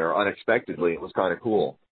nowhere unexpectedly. It was kind of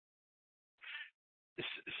cool.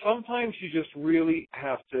 Sometimes you just really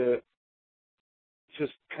have to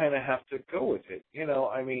go with it. You know,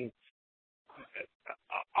 I mean,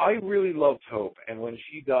 I really loved Hope, and when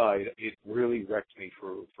she died, it really wrecked me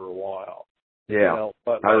for a while. Yeah, you know,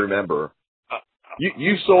 but I remember.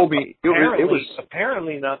 You sold me.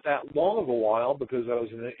 Apparently not that long of a while because I was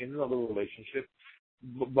in another relationship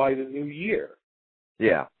by the new year.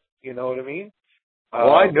 Yeah. You know what I mean?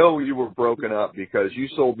 Well, I know you were broken up because you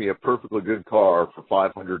sold me a perfectly good car for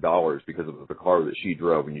 $500 because of the car that she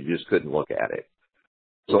drove, and you just couldn't look at it.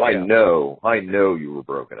 So yeah. I know you were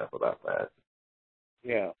broken up about that.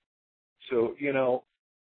 Yeah. So,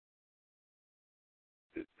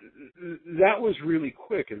 that was really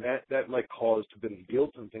quick, and that like caused a bit of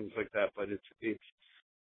guilt and things like that. But it's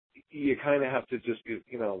you kind of have to just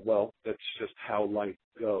well, that's just how life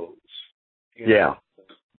goes. Yeah.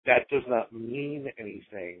 That does not mean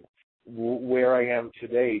anything. Where I am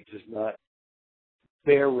today does not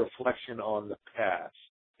bear reflection on the past.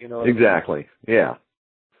 You know what exactly. I mean? Yeah.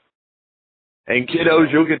 And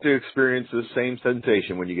kiddos, you'll get to experience the same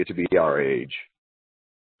sensation when you get to be our age.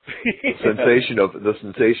 The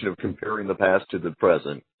sensation of comparing the past to the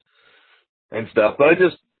present and stuff. But I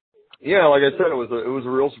just, like I said, it was a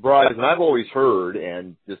real surprise. And I've always heard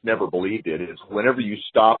and just never believed it is whenever you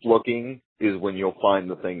stop looking is when you'll find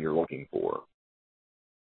the thing you're looking for.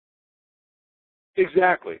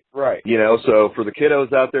 Exactly. Right. So for the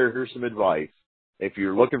kiddos out there, here's some advice. If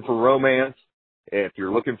you're looking for romance, if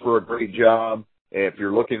you're looking for a great job, if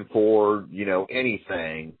you're looking for,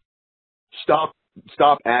 anything, stop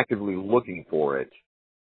actively looking for it,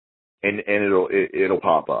 and it'll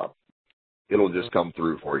pop up. It'll just come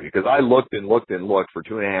through for you. Because I looked and looked and looked for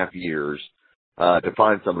 2.5 years to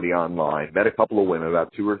find somebody online. Met a couple of women,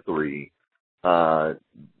 about 2 or 3.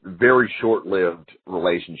 Very short-lived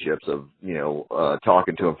relationships of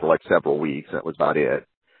talking to them for like several weeks. That was about it,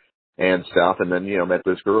 and stuff. And then met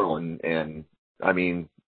this girl, and I mean,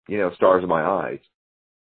 stars in my eyes.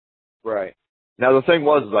 Right. Now, the thing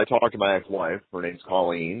was, is I talked to my ex-wife. Her name's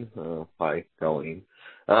Colleen. Hi, Colleen.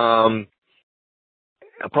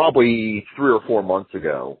 Probably 3 or 4 months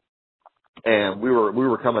ago. And we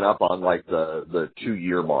were coming up on like the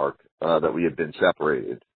 2-year mark, that we had been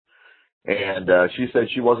separated. And, she said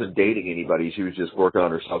she wasn't dating anybody. She was just working on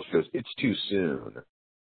herself. She goes, it's too soon.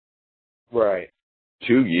 Right.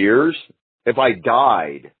 2 years? If I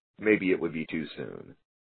died, maybe it would be too soon.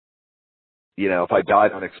 If I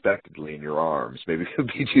died unexpectedly in your arms, maybe it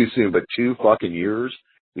would be too soon, but 2 fucking years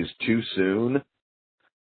is too soon.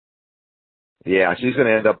 Yeah, she's going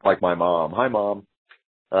to end up like my mom. Hi, Mom.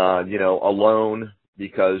 Alone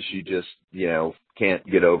because she just, can't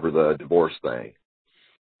get over the divorce thing.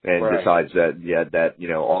 And right. decides that,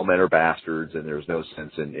 all men are bastards and there's no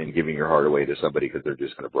sense in giving your heart away to somebody because they're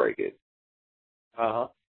just going to break it. Uh-huh.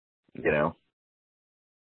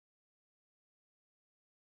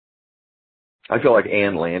 I feel like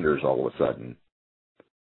Ann Landers all of a sudden.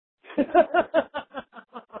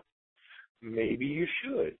 Maybe you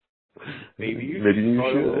should. Maybe you should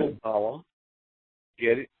start a little column.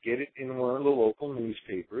 Get it in one of the local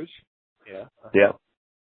newspapers. Yeah. Yeah.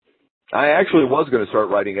 I actually was going to start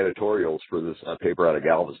writing editorials for this paper out of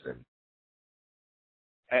Galveston.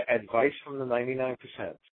 Advice from the 99%.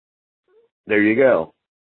 There you go.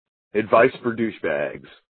 Advice for douchebags.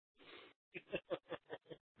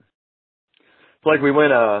 It's like we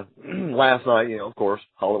went last night, of course,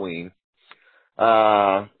 Halloween.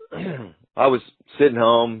 I was sitting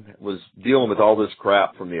home, was dealing with all this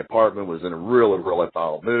crap from the apartment, was in a really, really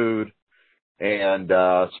foul mood. And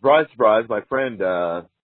surprise, surprise, my friend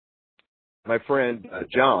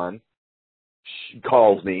John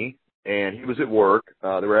calls me, and he was at work. They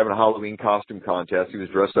were having a Halloween costume contest. He was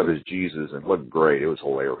dressed up as Jesus and looked great. It was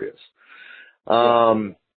hilarious.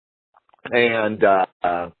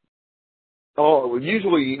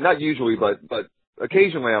 Not usually, but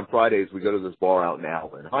occasionally on Fridays we go to this bar out in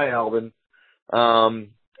Alvin. Hi, Alvin.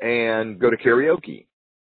 And go to karaoke.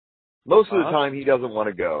 Most of the time he doesn't want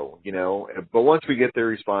to go, but once we get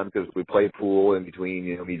there he's fine because we play pool in between,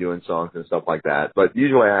 me doing songs and stuff like that. But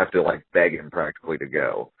usually I have to like beg him practically to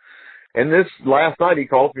go. And this last night he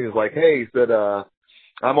called me and was like, hey, he said,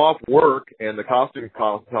 I'm off work and the costume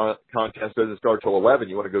contest doesn't start till 11.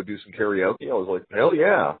 You want to go do some karaoke? I was like, hell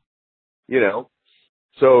yeah.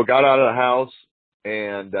 So got out of the house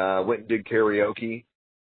and went and did karaoke.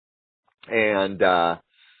 And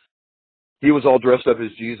he was all dressed up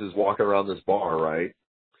as Jesus walking around this bar, right?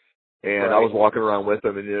 And right. I was walking around with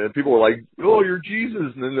him, and people were like, oh, you're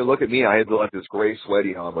Jesus. And then they look at me. I had like this gray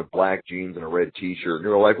sweaty on with black jeans and a red T-shirt. And they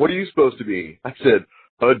were like, what are you supposed to be? I said,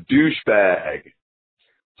 a douchebag.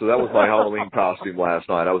 So that was my Halloween costume last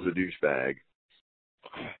night. I was a douchebag.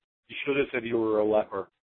 You should have said you were a leper.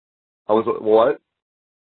 I was what?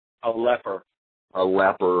 A leper. A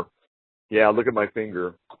leper. Yeah, look at my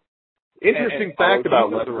finger. Interesting fact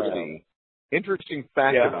about leprosy. Interesting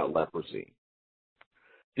fact about leprosy.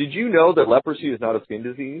 Did you know that leprosy is not a skin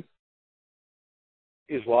disease?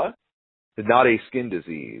 Is what? It's not a skin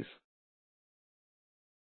disease.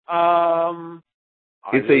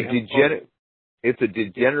 It's a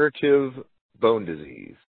degenerative bone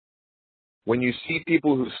disease. When you see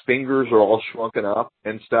people whose fingers are all shrunken up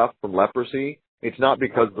and stuff from leprosy, it's not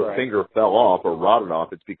because the finger fell off or rotted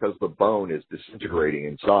off. It's because the bone is disintegrating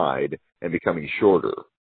inside and becoming shorter.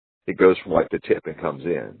 It goes from like the tip and comes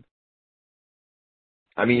in.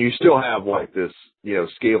 I mean, you still have like this,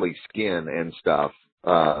 scaly skin and stuff,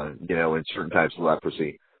 in certain types of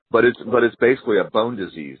leprosy, but it's basically a bone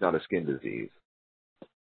disease, not a skin disease.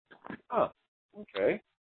 Oh, okay.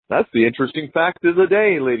 That's the interesting fact of the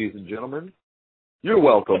day, ladies and gentlemen. You're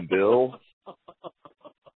welcome, Bill.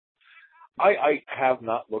 I have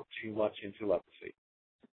not looked too much into leprosy.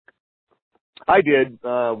 I did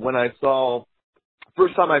when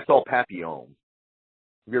first time I saw Papillon.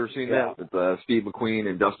 Have you ever seen that with Steve McQueen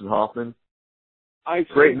and Dustin Hoffman?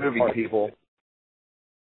 Great movie, people.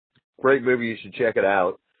 Great movie. You should check it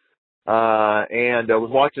out. And I was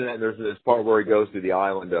watching that, and there's this part where he goes to the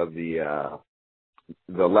island of the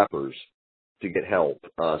lepers to get help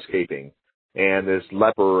escaping. And this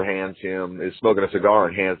leper is smoking a cigar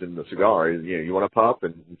and hands him the cigar. You want a puff?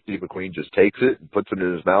 And Steve McQueen just takes it and puts it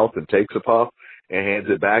in his mouth and takes a puff and hands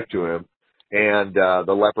it back to him. And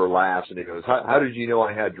the leper laughs and he goes, how did you know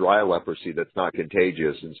I had dry leprosy that's not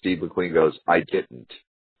contagious? And Steve McQueen goes, I didn't.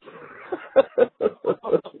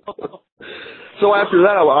 So after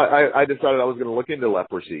that, I decided I was going to look into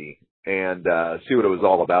leprosy and see what it was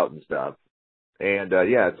all about and stuff. And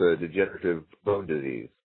it's a degenerative bone disease.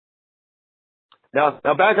 Now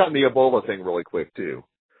back on the Ebola thing really quick too.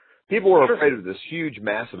 People were afraid of this huge,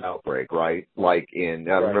 massive outbreak, right? Like in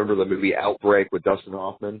remember the movie Outbreak with Dustin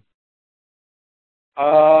Hoffman?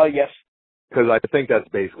 Yes. Because I think that's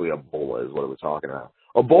basically Ebola is what it was talking about.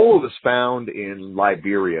 Ebola was found in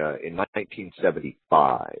Liberia in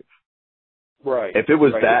 1975. Right. If it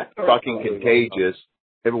was that fucking contagious,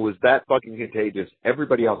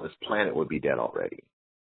 everybody on this planet would be dead already.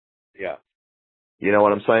 Yeah. You know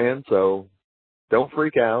what I'm saying? So don't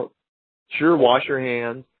freak out. Sure, wash your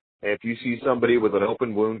hands. If you see somebody with an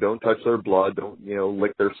open wound, don't touch their blood. Don't,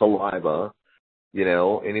 lick their saliva.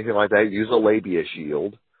 Anything like that. Use a labia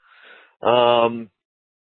shield. And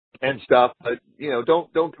stuff, but,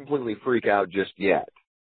 don't completely freak out just yet.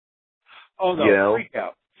 Oh, no,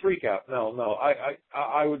 freak out. No,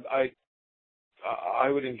 I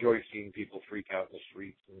would enjoy seeing people freak out in the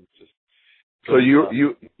streets and just. So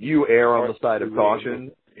you err on the side of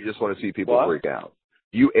caution. You just want to see people freak out.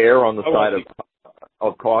 You err on the side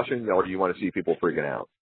of caution, or do you want to see people freaking out?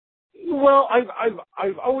 Well,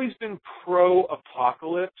 I've always been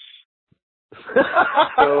pro-apocalypse.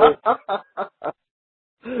 So,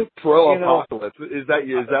 pro-apocalypse. Is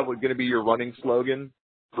that going to be your running slogan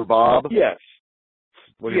for Bob? Yes.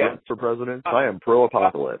 When he runs for president, I am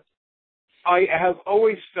pro-apocalypse. I have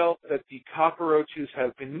always felt that the cockroaches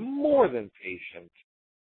have been more than patient.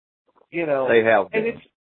 They have been. And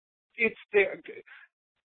it's there.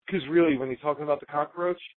 Because really, when you're talking about the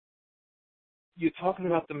cockroach, you're talking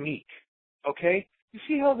about the meek, okay? You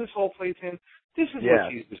see how this all plays in? This is what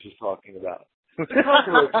Jesus is talking about. The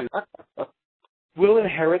cockroaches will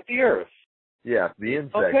inherit the earth. Yeah, the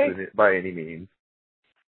insects by any means.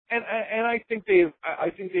 And I think they've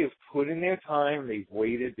put in their time. They've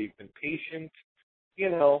waited. They've been patient.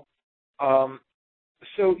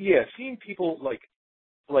 So yeah, seeing people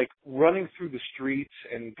like running through the streets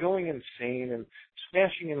and going insane and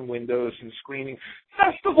smashing in windows and screaming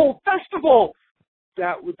festival.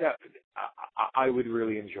 I would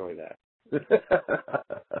really enjoy that.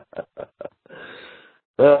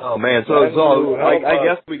 Oh man, so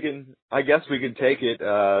I guess we can take it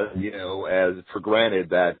as for granted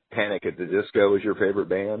that Panic at the Disco is your favorite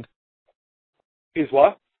band. Is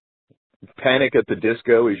what? Panic at the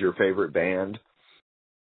Disco is your favorite band.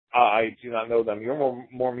 I do not know them. You're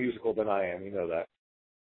more musical than I am. You know that.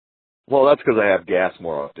 Well, that's because I have gas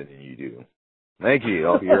more often than you do. Thank you.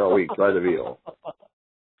 I'll be here all week. Try the veal.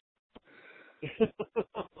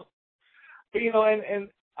 But and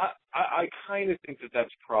I kind of think that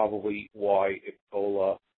that's probably why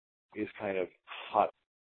Ebola is kind of hot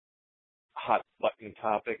button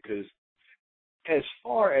topic, because as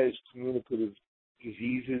far as communicative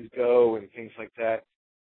diseases go and things like that,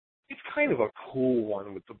 it's kind of a cool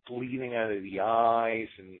one with the bleeding out of the eyes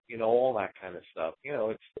and all that kind of stuff.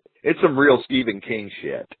 It's some real Stephen King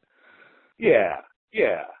shit. Yeah.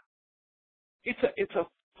 It's a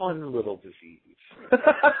fun little disease.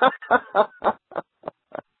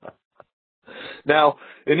 Now,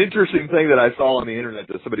 an interesting thing that I saw on the internet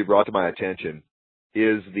that somebody brought to my attention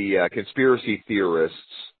is the conspiracy theorists,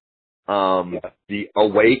 the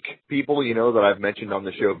awake people, you know, that I've mentioned on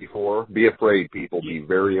the show before. Be afraid, people. Be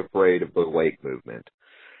very afraid of the awake movement.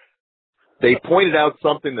 They pointed out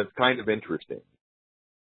something that's kind of interesting.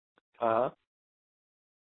 On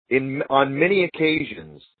many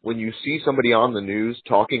occasions, when you see somebody on the news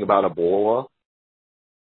talking about Ebola,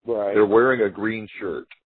 they're wearing a green shirt.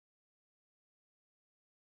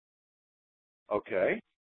 Okay.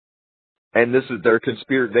 And this is their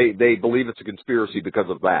conspiracy. They believe it's a conspiracy because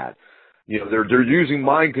of that. You know, they're using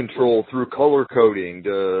mind control through color coding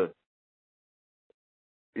to,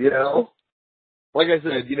 you know, like I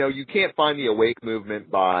said, you know, you can't find the awake movement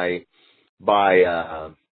by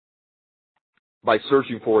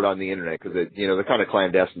searching for it on the internet, because it, you know, they're kind of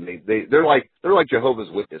clandestine. They're like Jehovah's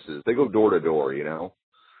Witnesses. They go door to door, you know,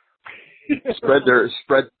 spread this,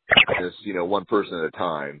 you know, one person at a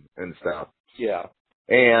time and stuff. Yeah.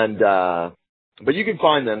 And but you can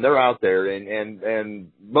find them. They're out there,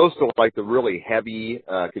 and most of like the really heavy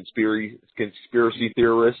conspiracy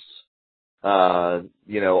theorists,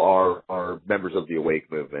 you know, are members of the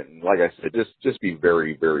awake movement. And like I said, just be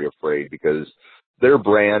very, very afraid, because their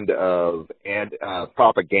brand of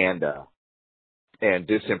propaganda and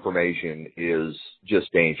disinformation is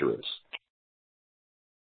just dangerous.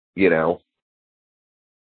 You know.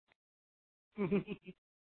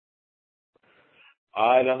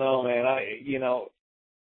 I don't know, man. You know,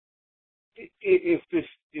 if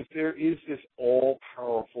there is this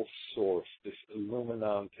all-powerful source, this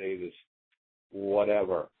Illuminati, this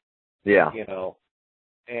whatever, Yeah. you know,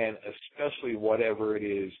 and especially whatever it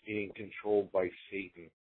is being controlled by Satan.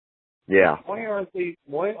 Yeah. Why aren't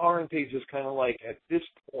they just kind of like, at this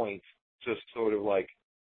point, just sort of like,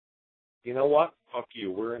 you know what? Fuck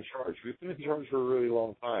you. We're in charge. We've been in charge for a really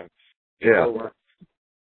long time. It's over.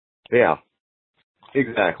 Yeah.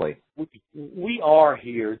 Exactly. We are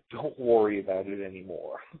here. Don't worry about it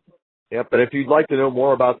anymore. Yep. But if you'd like to know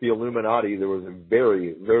more about the Illuminati, there was a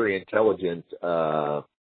very, very intelligent, what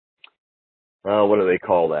do they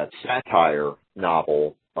call that? Satire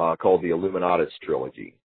novel, called the Illuminatus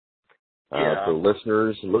Trilogy. So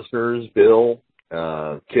listeners, Bill,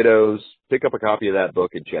 kiddos, pick up a copy of that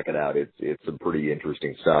book and check it out. It's some pretty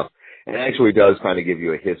interesting stuff. And it actually does kind of give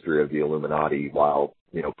you a history of the Illuminati while,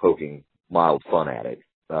 you know, poking mild fun at it,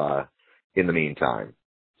 in the meantime.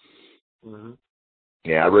 Mm-hmm.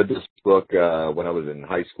 Yeah, I read this book, when I was in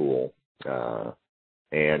high school,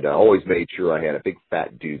 and I always made sure I had a big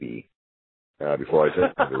fat doobie, before I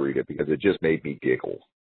took time to read it, because it just made me giggle.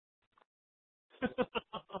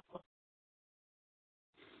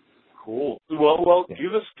 Cool. Well,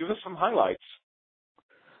 give us some highlights.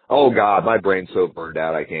 Oh God, my brain's so burned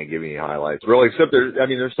out I can't give you any highlights. Really, except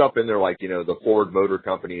there's stuff in there like, you know, the Ford Motor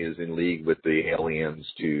Company is in league with the aliens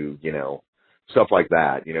to, you know, stuff like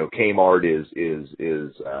that. You know, Kmart is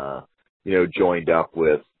you know, joined up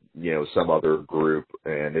with, you know, some other group,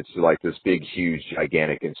 and it's like this big, huge,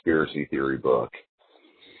 gigantic conspiracy theory book.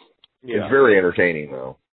 Yeah. It's very entertaining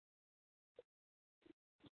though.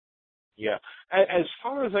 Yeah. As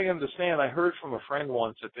far as I understand, I heard from a friend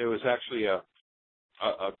once that there was actually a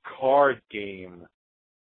card game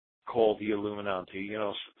called the Illuminati, you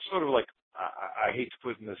know, sort of like, I hate to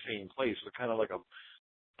put it in the same place, but kind of like a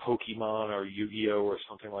Pokemon or Yu-Gi-Oh or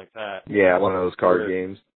something like that. Yeah, one of those card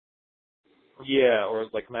games. Yeah, or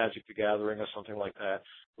like Magic the Gathering or something like that,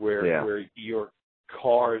 where your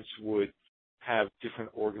cards would have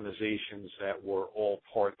different organizations that were all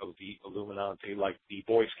part of the Illuminati, like the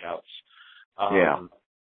Boy Scouts.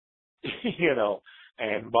 You know,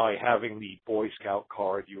 and by having the Boy Scout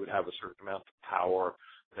card, you would have a certain amount of power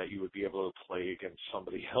that you would be able to play against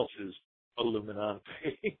somebody else's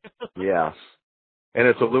Illuminati. Yes. And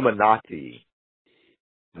it's Illuminati,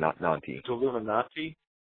 not Nanti. It's Illuminati?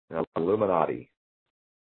 No, Illuminati.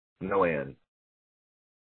 No N.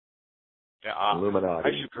 Yeah, Illuminati.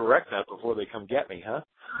 I should correct that before they come get me, huh?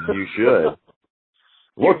 You should.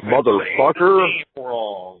 Look, motherfucker.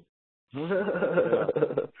 Wrong.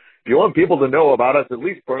 If you want people to know about us, at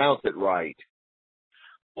least pronounce it right.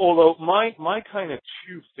 Although my kind of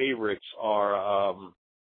two favorites are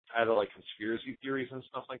out of like conspiracy theories and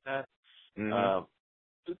stuff like that. Mm-hmm.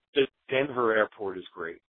 The Denver airport is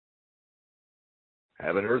great.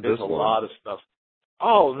 Haven't heard There's this one. There's a lot of stuff.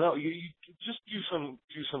 Oh no, you just do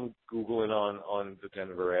some Googling on the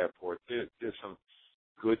Denver airport. There's some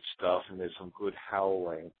good stuff and there's some good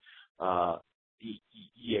howling.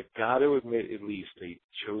 You got to admit, at least they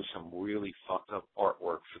chose some really fucked up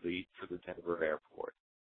artwork for the Denver airport.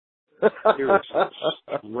 There is some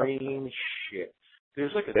strange shit.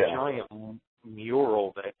 There's like a giant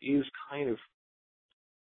mural that is kind of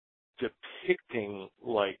depicting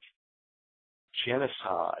like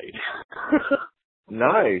genocide.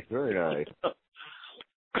 Nice, very nice.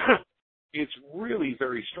 It's really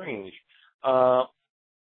very strange. But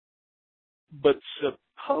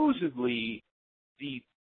supposedly the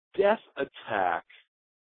death attack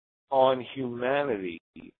on humanity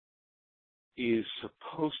is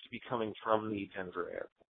supposed to be coming from the Denver airport.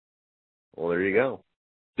 Well, there you go.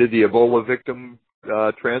 Did the Ebola victim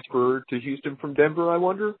transfer to Houston from Denver, I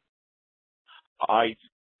wonder? I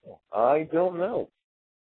don't know.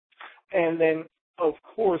 And then, of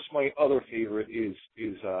course, my other favorite is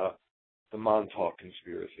the Montauk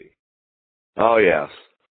conspiracy. Oh, yes.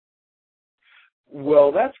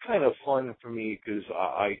 Well, that's kind of fun for me because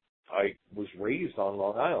I was raised on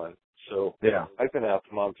Long Island, so Yeah. I've been out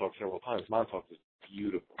to Montauk several times. Montauk is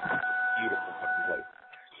beautiful, beautiful fucking place.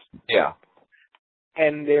 Yeah.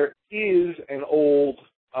 And there is an old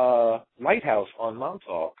lighthouse on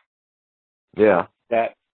Montauk. Yeah.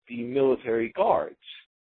 That the military guards.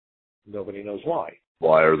 Nobody knows why.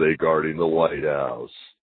 Why are they guarding the lighthouse?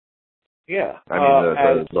 Yeah. I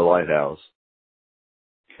mean, the lighthouse.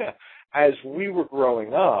 As we were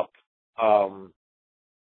growing up,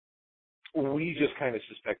 we just kind of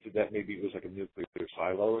suspected that maybe it was like a nuclear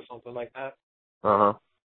silo or something like that. Uh-huh.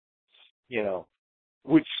 You know,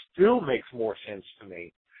 which still makes more sense to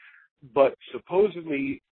me. But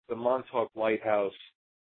supposedly the Montauk Lighthouse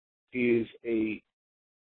is a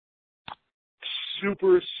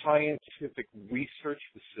super scientific research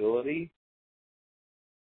facility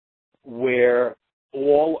where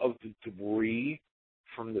all of the debris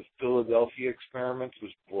from the Philadelphia experiments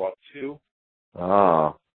was brought to.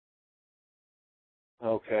 Ah.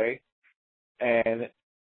 Okay. And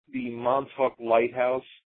the Montauk Lighthouse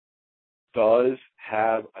does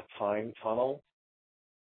have a time tunnel.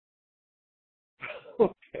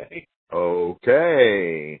 Okay.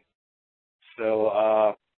 Okay.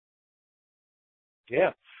 So,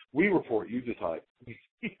 yeah, we report, you decide. You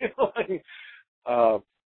know, I mean,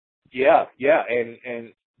 yeah,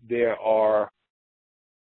 and there are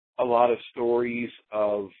a lot of stories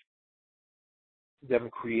of them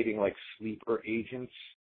creating like sleeper agents,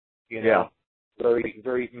 you know, Yeah. very,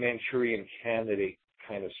 very Manchurian Candidate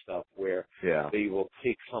kind of stuff where they will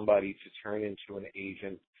take somebody to turn into an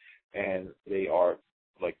agent and they are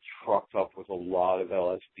like trucked up with a lot of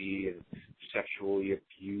LSD and sexually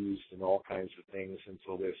abused and all kinds of things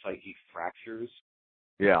until their psyche fractures.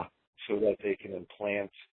 Yeah. So that they can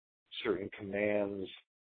implant certain commands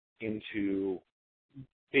into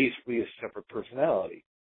basically a separate personality.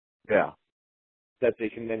 Yeah. That they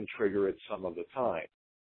can then trigger at some other time.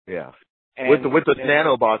 Yeah. And with the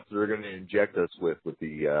nanobots that are going to inject us with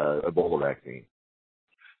the Ebola vaccine.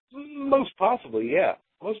 Most possibly, yeah.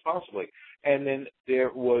 Most possibly. And then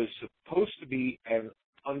there was supposed to be an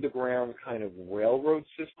underground kind of railroad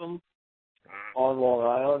system on Long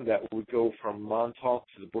Island that would go from Montauk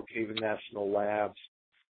to the Brookhaven National Labs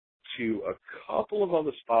to a couple of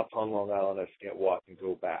other spots on Long Island, I forget what, and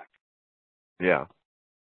go back. Yeah.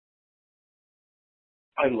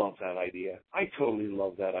 I love that idea. I totally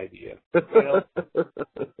love that idea. You know?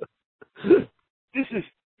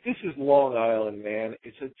 This is Long Island, man.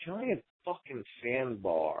 It's a giant fucking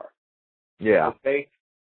sandbar. Yeah. Okay?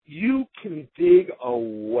 You can dig a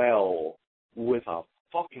well with a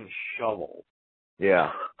fucking shovel.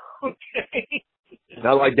 Yeah. Okay?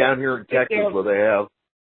 Not like down here in Texas where they have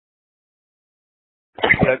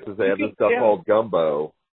this stuff called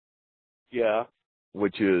gumbo. Yeah.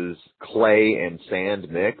 Which is clay and sand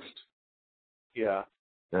mixed. Yeah.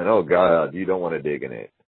 And oh God, you don't want to dig in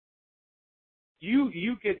it.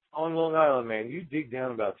 You get on Long Island, man, you dig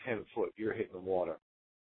down about 10 foot, you're hitting the water.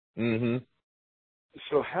 Mm-hmm.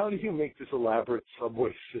 So how do you make this elaborate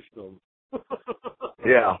subway system?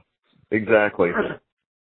 Yeah, exactly.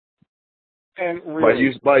 And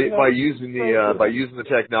really, by using the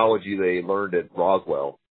technology they learned at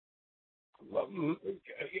Roswell.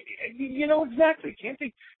 You know, exactly. Can't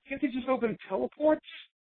they just open teleports?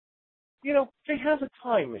 You know, they have a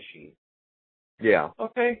time machine. Yeah.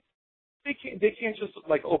 Okay? They can't just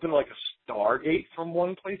like open like a Stargate from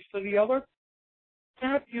one place to the other.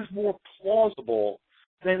 That is more plausible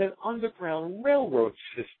than an underground railroad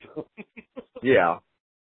system. Yeah.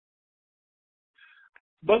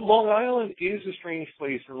 But Long Island is a strange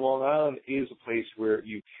place, and Long Island is a place where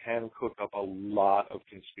you can cook up a lot of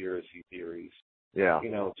conspiracy theories. Yeah.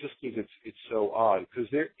 You know, just because it's so odd, because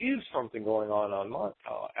there is something going on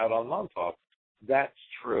out on Montauk. That's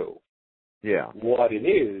true. Yeah. What it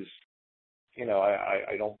is, you know,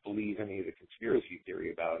 I don't believe any of the conspiracy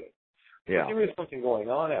theory about it. Yeah. But there is something going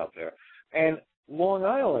on out there. And Long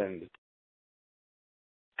Island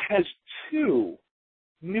has 2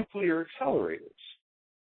 nuclear accelerators.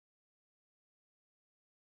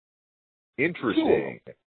 Interesting.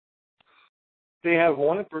 They have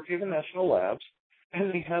one at Brookhaven National Labs,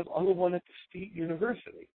 and they have other one at the State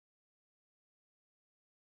University.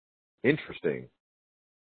 Interesting.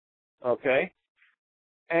 Okay?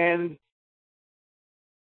 And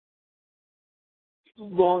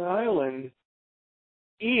Long Island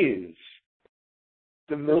is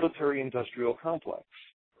the military-industrial complex.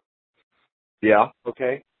 Yeah.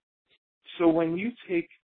 Okay? So when you take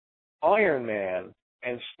Iron Man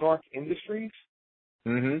and Stark Industries,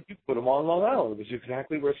 you put them on Long Island, which is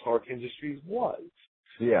exactly where Stark Industries was.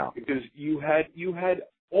 Yeah. Because you had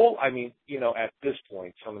all, I mean, at this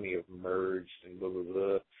point, so many have merged and blah, blah,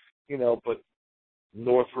 blah, but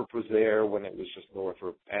Northrop was there when it was just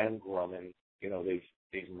Northrop and Grumman,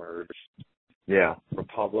 they've merged. Yeah.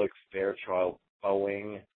 Republic, Fairchild,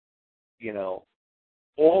 Boeing,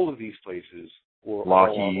 all of these places were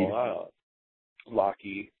all on Long Island.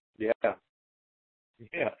 Lockheed, yeah.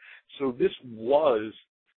 Yeah. So this was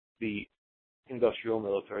the industrial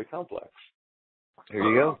military complex. There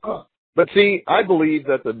you go. But see, I believe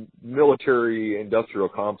that the military industrial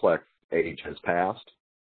complex age has passed.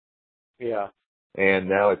 Yeah. And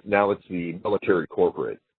now it's the military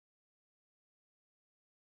corporate.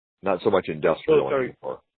 Not so much industrial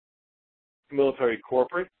anymore. Military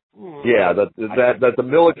corporate? Yeah, that the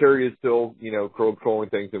military is still, controlling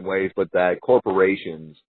things in ways, but that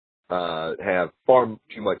corporations have far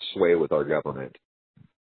too much sway with our government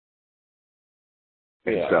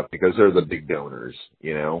and stuff because they're the big donors,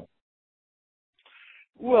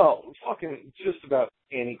 Well, fucking just about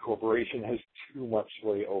any corporation has too much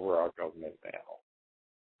sway over our government now.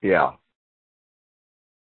 Yeah.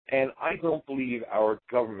 And I don't believe our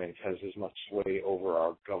government has as much sway over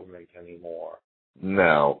our government anymore.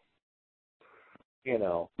 No. We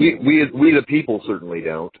the people certainly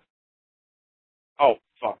don't. Oh,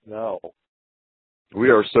 fuck no. We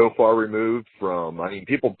are so far removed from,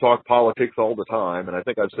 people talk politics all the time, and I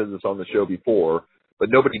think I've said this on the show before, but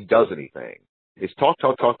nobody does anything. It's talk,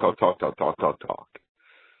 talk, talk, talk, talk, talk, talk, talk, talk.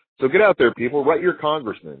 So get out there, people. Write your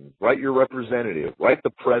congressman. Write your representative. Write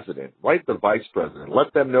the president. Write the vice president.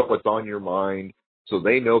 Let them know what's on your mind so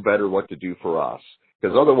they know better what to do for us.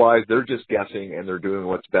 Because otherwise, they're just guessing, and they're doing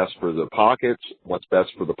what's best for their pockets, what's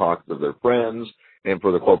best for the pockets of their friends, and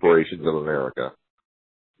for the corporations of America.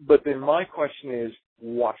 But then my question is,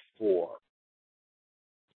 what for?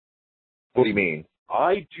 What do you mean?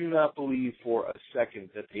 I do not believe for a second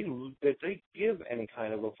that they give any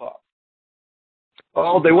kind of a fuck.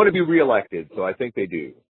 Oh, they want to be reelected, so I think they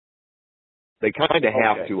do. They kind of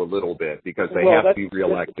have to a little bit because they have to be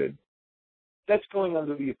reelected. That's going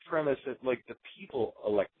under the premise that, the people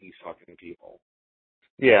elect these fucking people.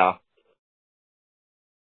 Yeah.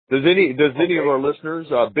 Does any of our listeners,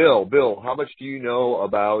 Bill, how much do you know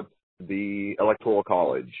about the Electoral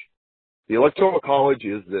College? The Electoral College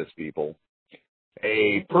is this, people.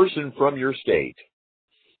 A person from your state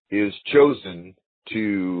is chosen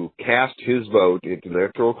to cast his vote into the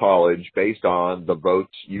Electoral College based on the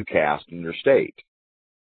votes you cast in your state.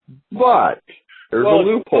 But there's a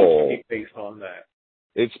loophole. It's supposed to be based on that.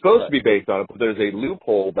 It's supposed to be based on it, but there's a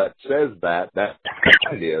loophole that says that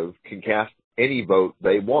representative can cast any vote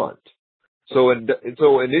they want. So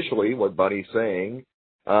initially, what Bunny's saying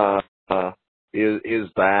is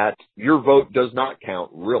that your vote does not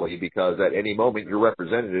count really, because at any moment your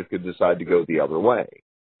representative could decide to go the other way.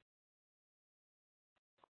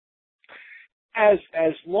 As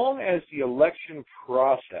long as the election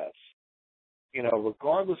process,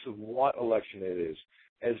 regardless of what election it is,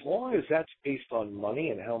 as long as that's based on money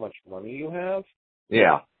and how much money you have,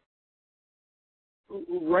 yeah,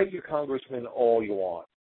 write your congressman all you want.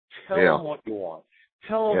 Tell him what you want.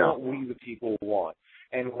 Tell him what we the people want.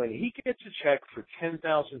 And when he gets a check for $10,000,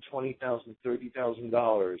 $20,000,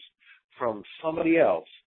 $30,000 from somebody else,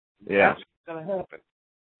 that's what's going to happen.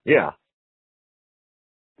 Yeah.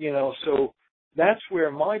 So that's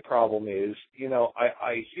where my problem is.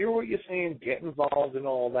 I hear what you're saying, get involved in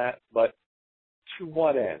all that, but to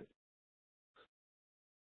what end?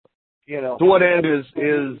 To what end is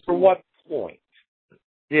for what point?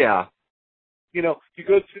 Yeah. You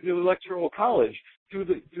go to the Electoral College through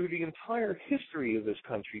the entire history of this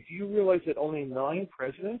country. Do you realize that only 9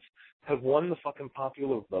 presidents have won the fucking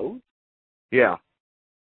popular vote? Yeah.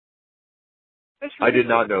 I did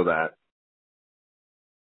not know that.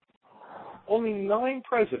 Only 9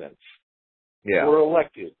 presidents Yeah. were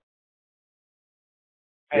elected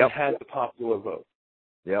and had the popular vote.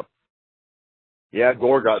 Yep. Yeah,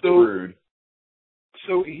 Gore got screwed.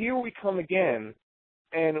 So here we come again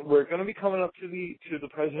and we're going to be coming up to the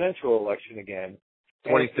presidential election again.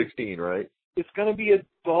 2016, right? It's going to be a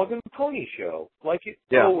dog and pony show, like it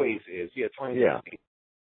always is. Yeah, 2016. Yeah.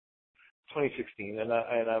 2016, and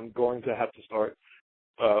I'm going to have to start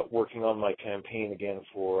working on my campaign again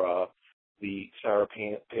for the Sarah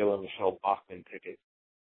Palin Michelle Bachmann ticket.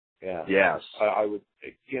 Yeah. Yes. I would,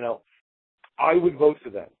 I would vote for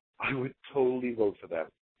them. I would totally vote for them.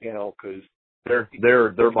 Because their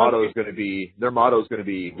motto is going to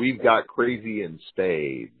be we've got crazy in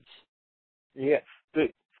spades. Yeah.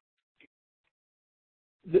 The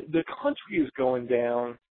country is going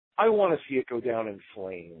down. I want to see it go down in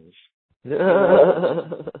flames. You're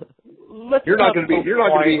not going to be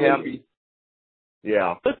happy.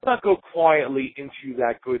 Yeah. Let's not go quietly into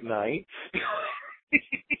that good night.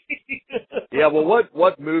 Yeah. Well,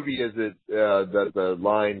 what movie is it that the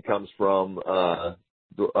line comes from?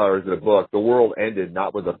 Or is it a book? The world ended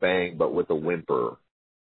not with a bang, but with a whimper.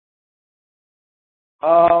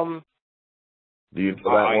 Do you know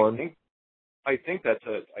that one? I think that's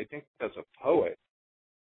a poet.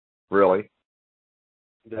 Really?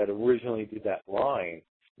 That originally did that line.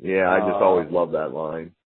 Yeah, I just always love that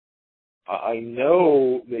line. I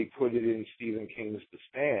know they put it in Stephen King's The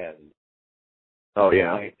Stand. Oh,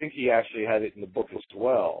 yeah? I think he actually had it in the book as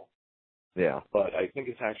well. Yeah. But I think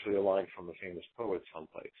it's actually a line from a famous poet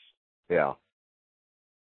someplace. Yeah.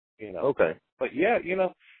 Okay. But yeah,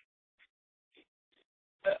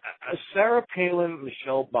 a Sarah Palin,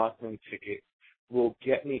 Michelle Bachmann ticket will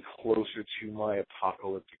get me closer to my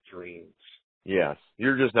apocalyptic dreams. Yes.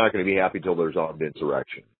 You're just not going to be happy till there's armed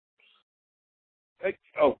insurrection. Please,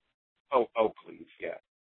 yeah.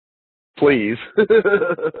 Please.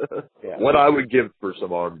 Yeah. What I would give for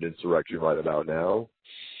some armed insurrection right about now.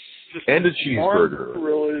 Just and a cheeseburger. Armed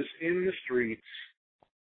guerrillas in the streets.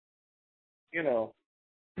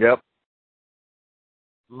 Yep.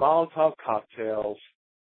 Molotov cocktails.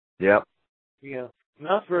 Yep.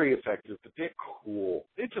 Not very effective, but they're cool.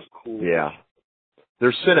 They're just cool. Yeah.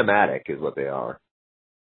 They're cinematic, is what they are.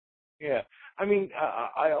 Yeah. I mean,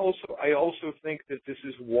 I also think that this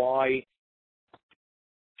is why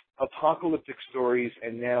apocalyptic stories,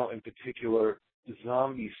 and now in particular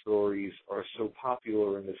zombie stories, are so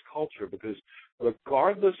popular in this culture, because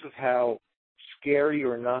regardless of how scary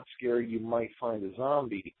or not scary you might find a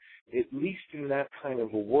zombie, at least in that kind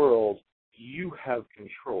of a world, you have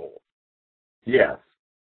control. Yes.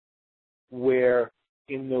 Where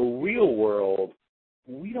in the real world,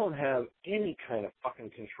 we don't have any kind of fucking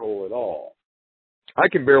control at all. I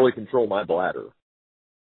can barely control my bladder.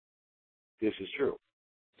 This is true.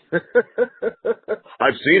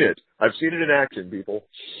 I've seen it. I've seen it in action, people.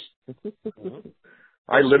 Mm-hmm.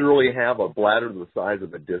 I literally have a bladder the size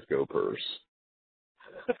of a disco purse.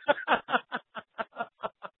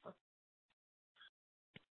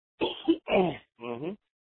 Mm-hmm.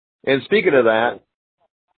 And speaking of that,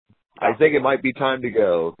 I think it might be time to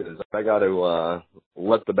go, because I got to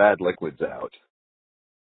let the bad liquids out.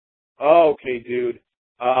 Okay, dude.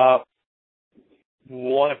 Want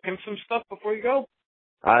to pimp some stuff before you go?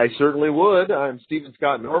 I certainly would. I'm Stephen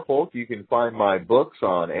Scott Norfolk. You can find my books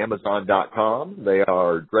on Amazon.com. They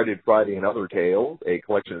are Dreaded Friday and Other Tales, a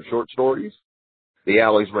collection of short stories. The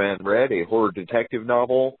Alleys Ran Red, a horror detective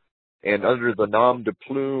novel. And Under the Nom de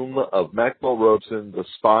Plume of Maxwell Robeson, The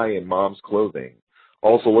Spy in Mom's Clothing.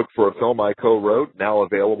 Also look for a film I co-wrote, now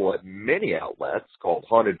available at many outlets, called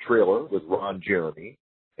Haunted Trailer with Ron Jeremy.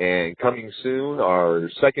 And coming soon, our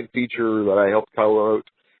second feature that I helped co-wrote,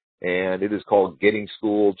 and it is called Getting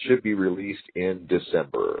Schooled, should be released in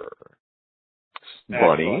December.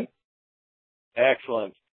 Bunny?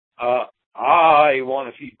 Excellent. I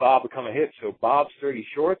want to see Bob become a hit, so Bob's 30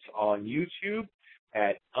 Shorts on YouTube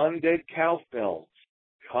at Undead Cow Films.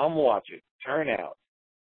 Come watch it. Turn out.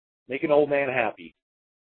 Make an old man happy.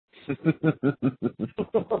 Give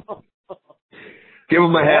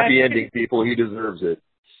him a happy ending, people. He deserves it.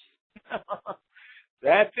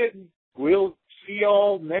 That's it. We'll see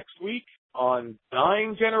y'all next week on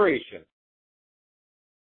Dying Generation.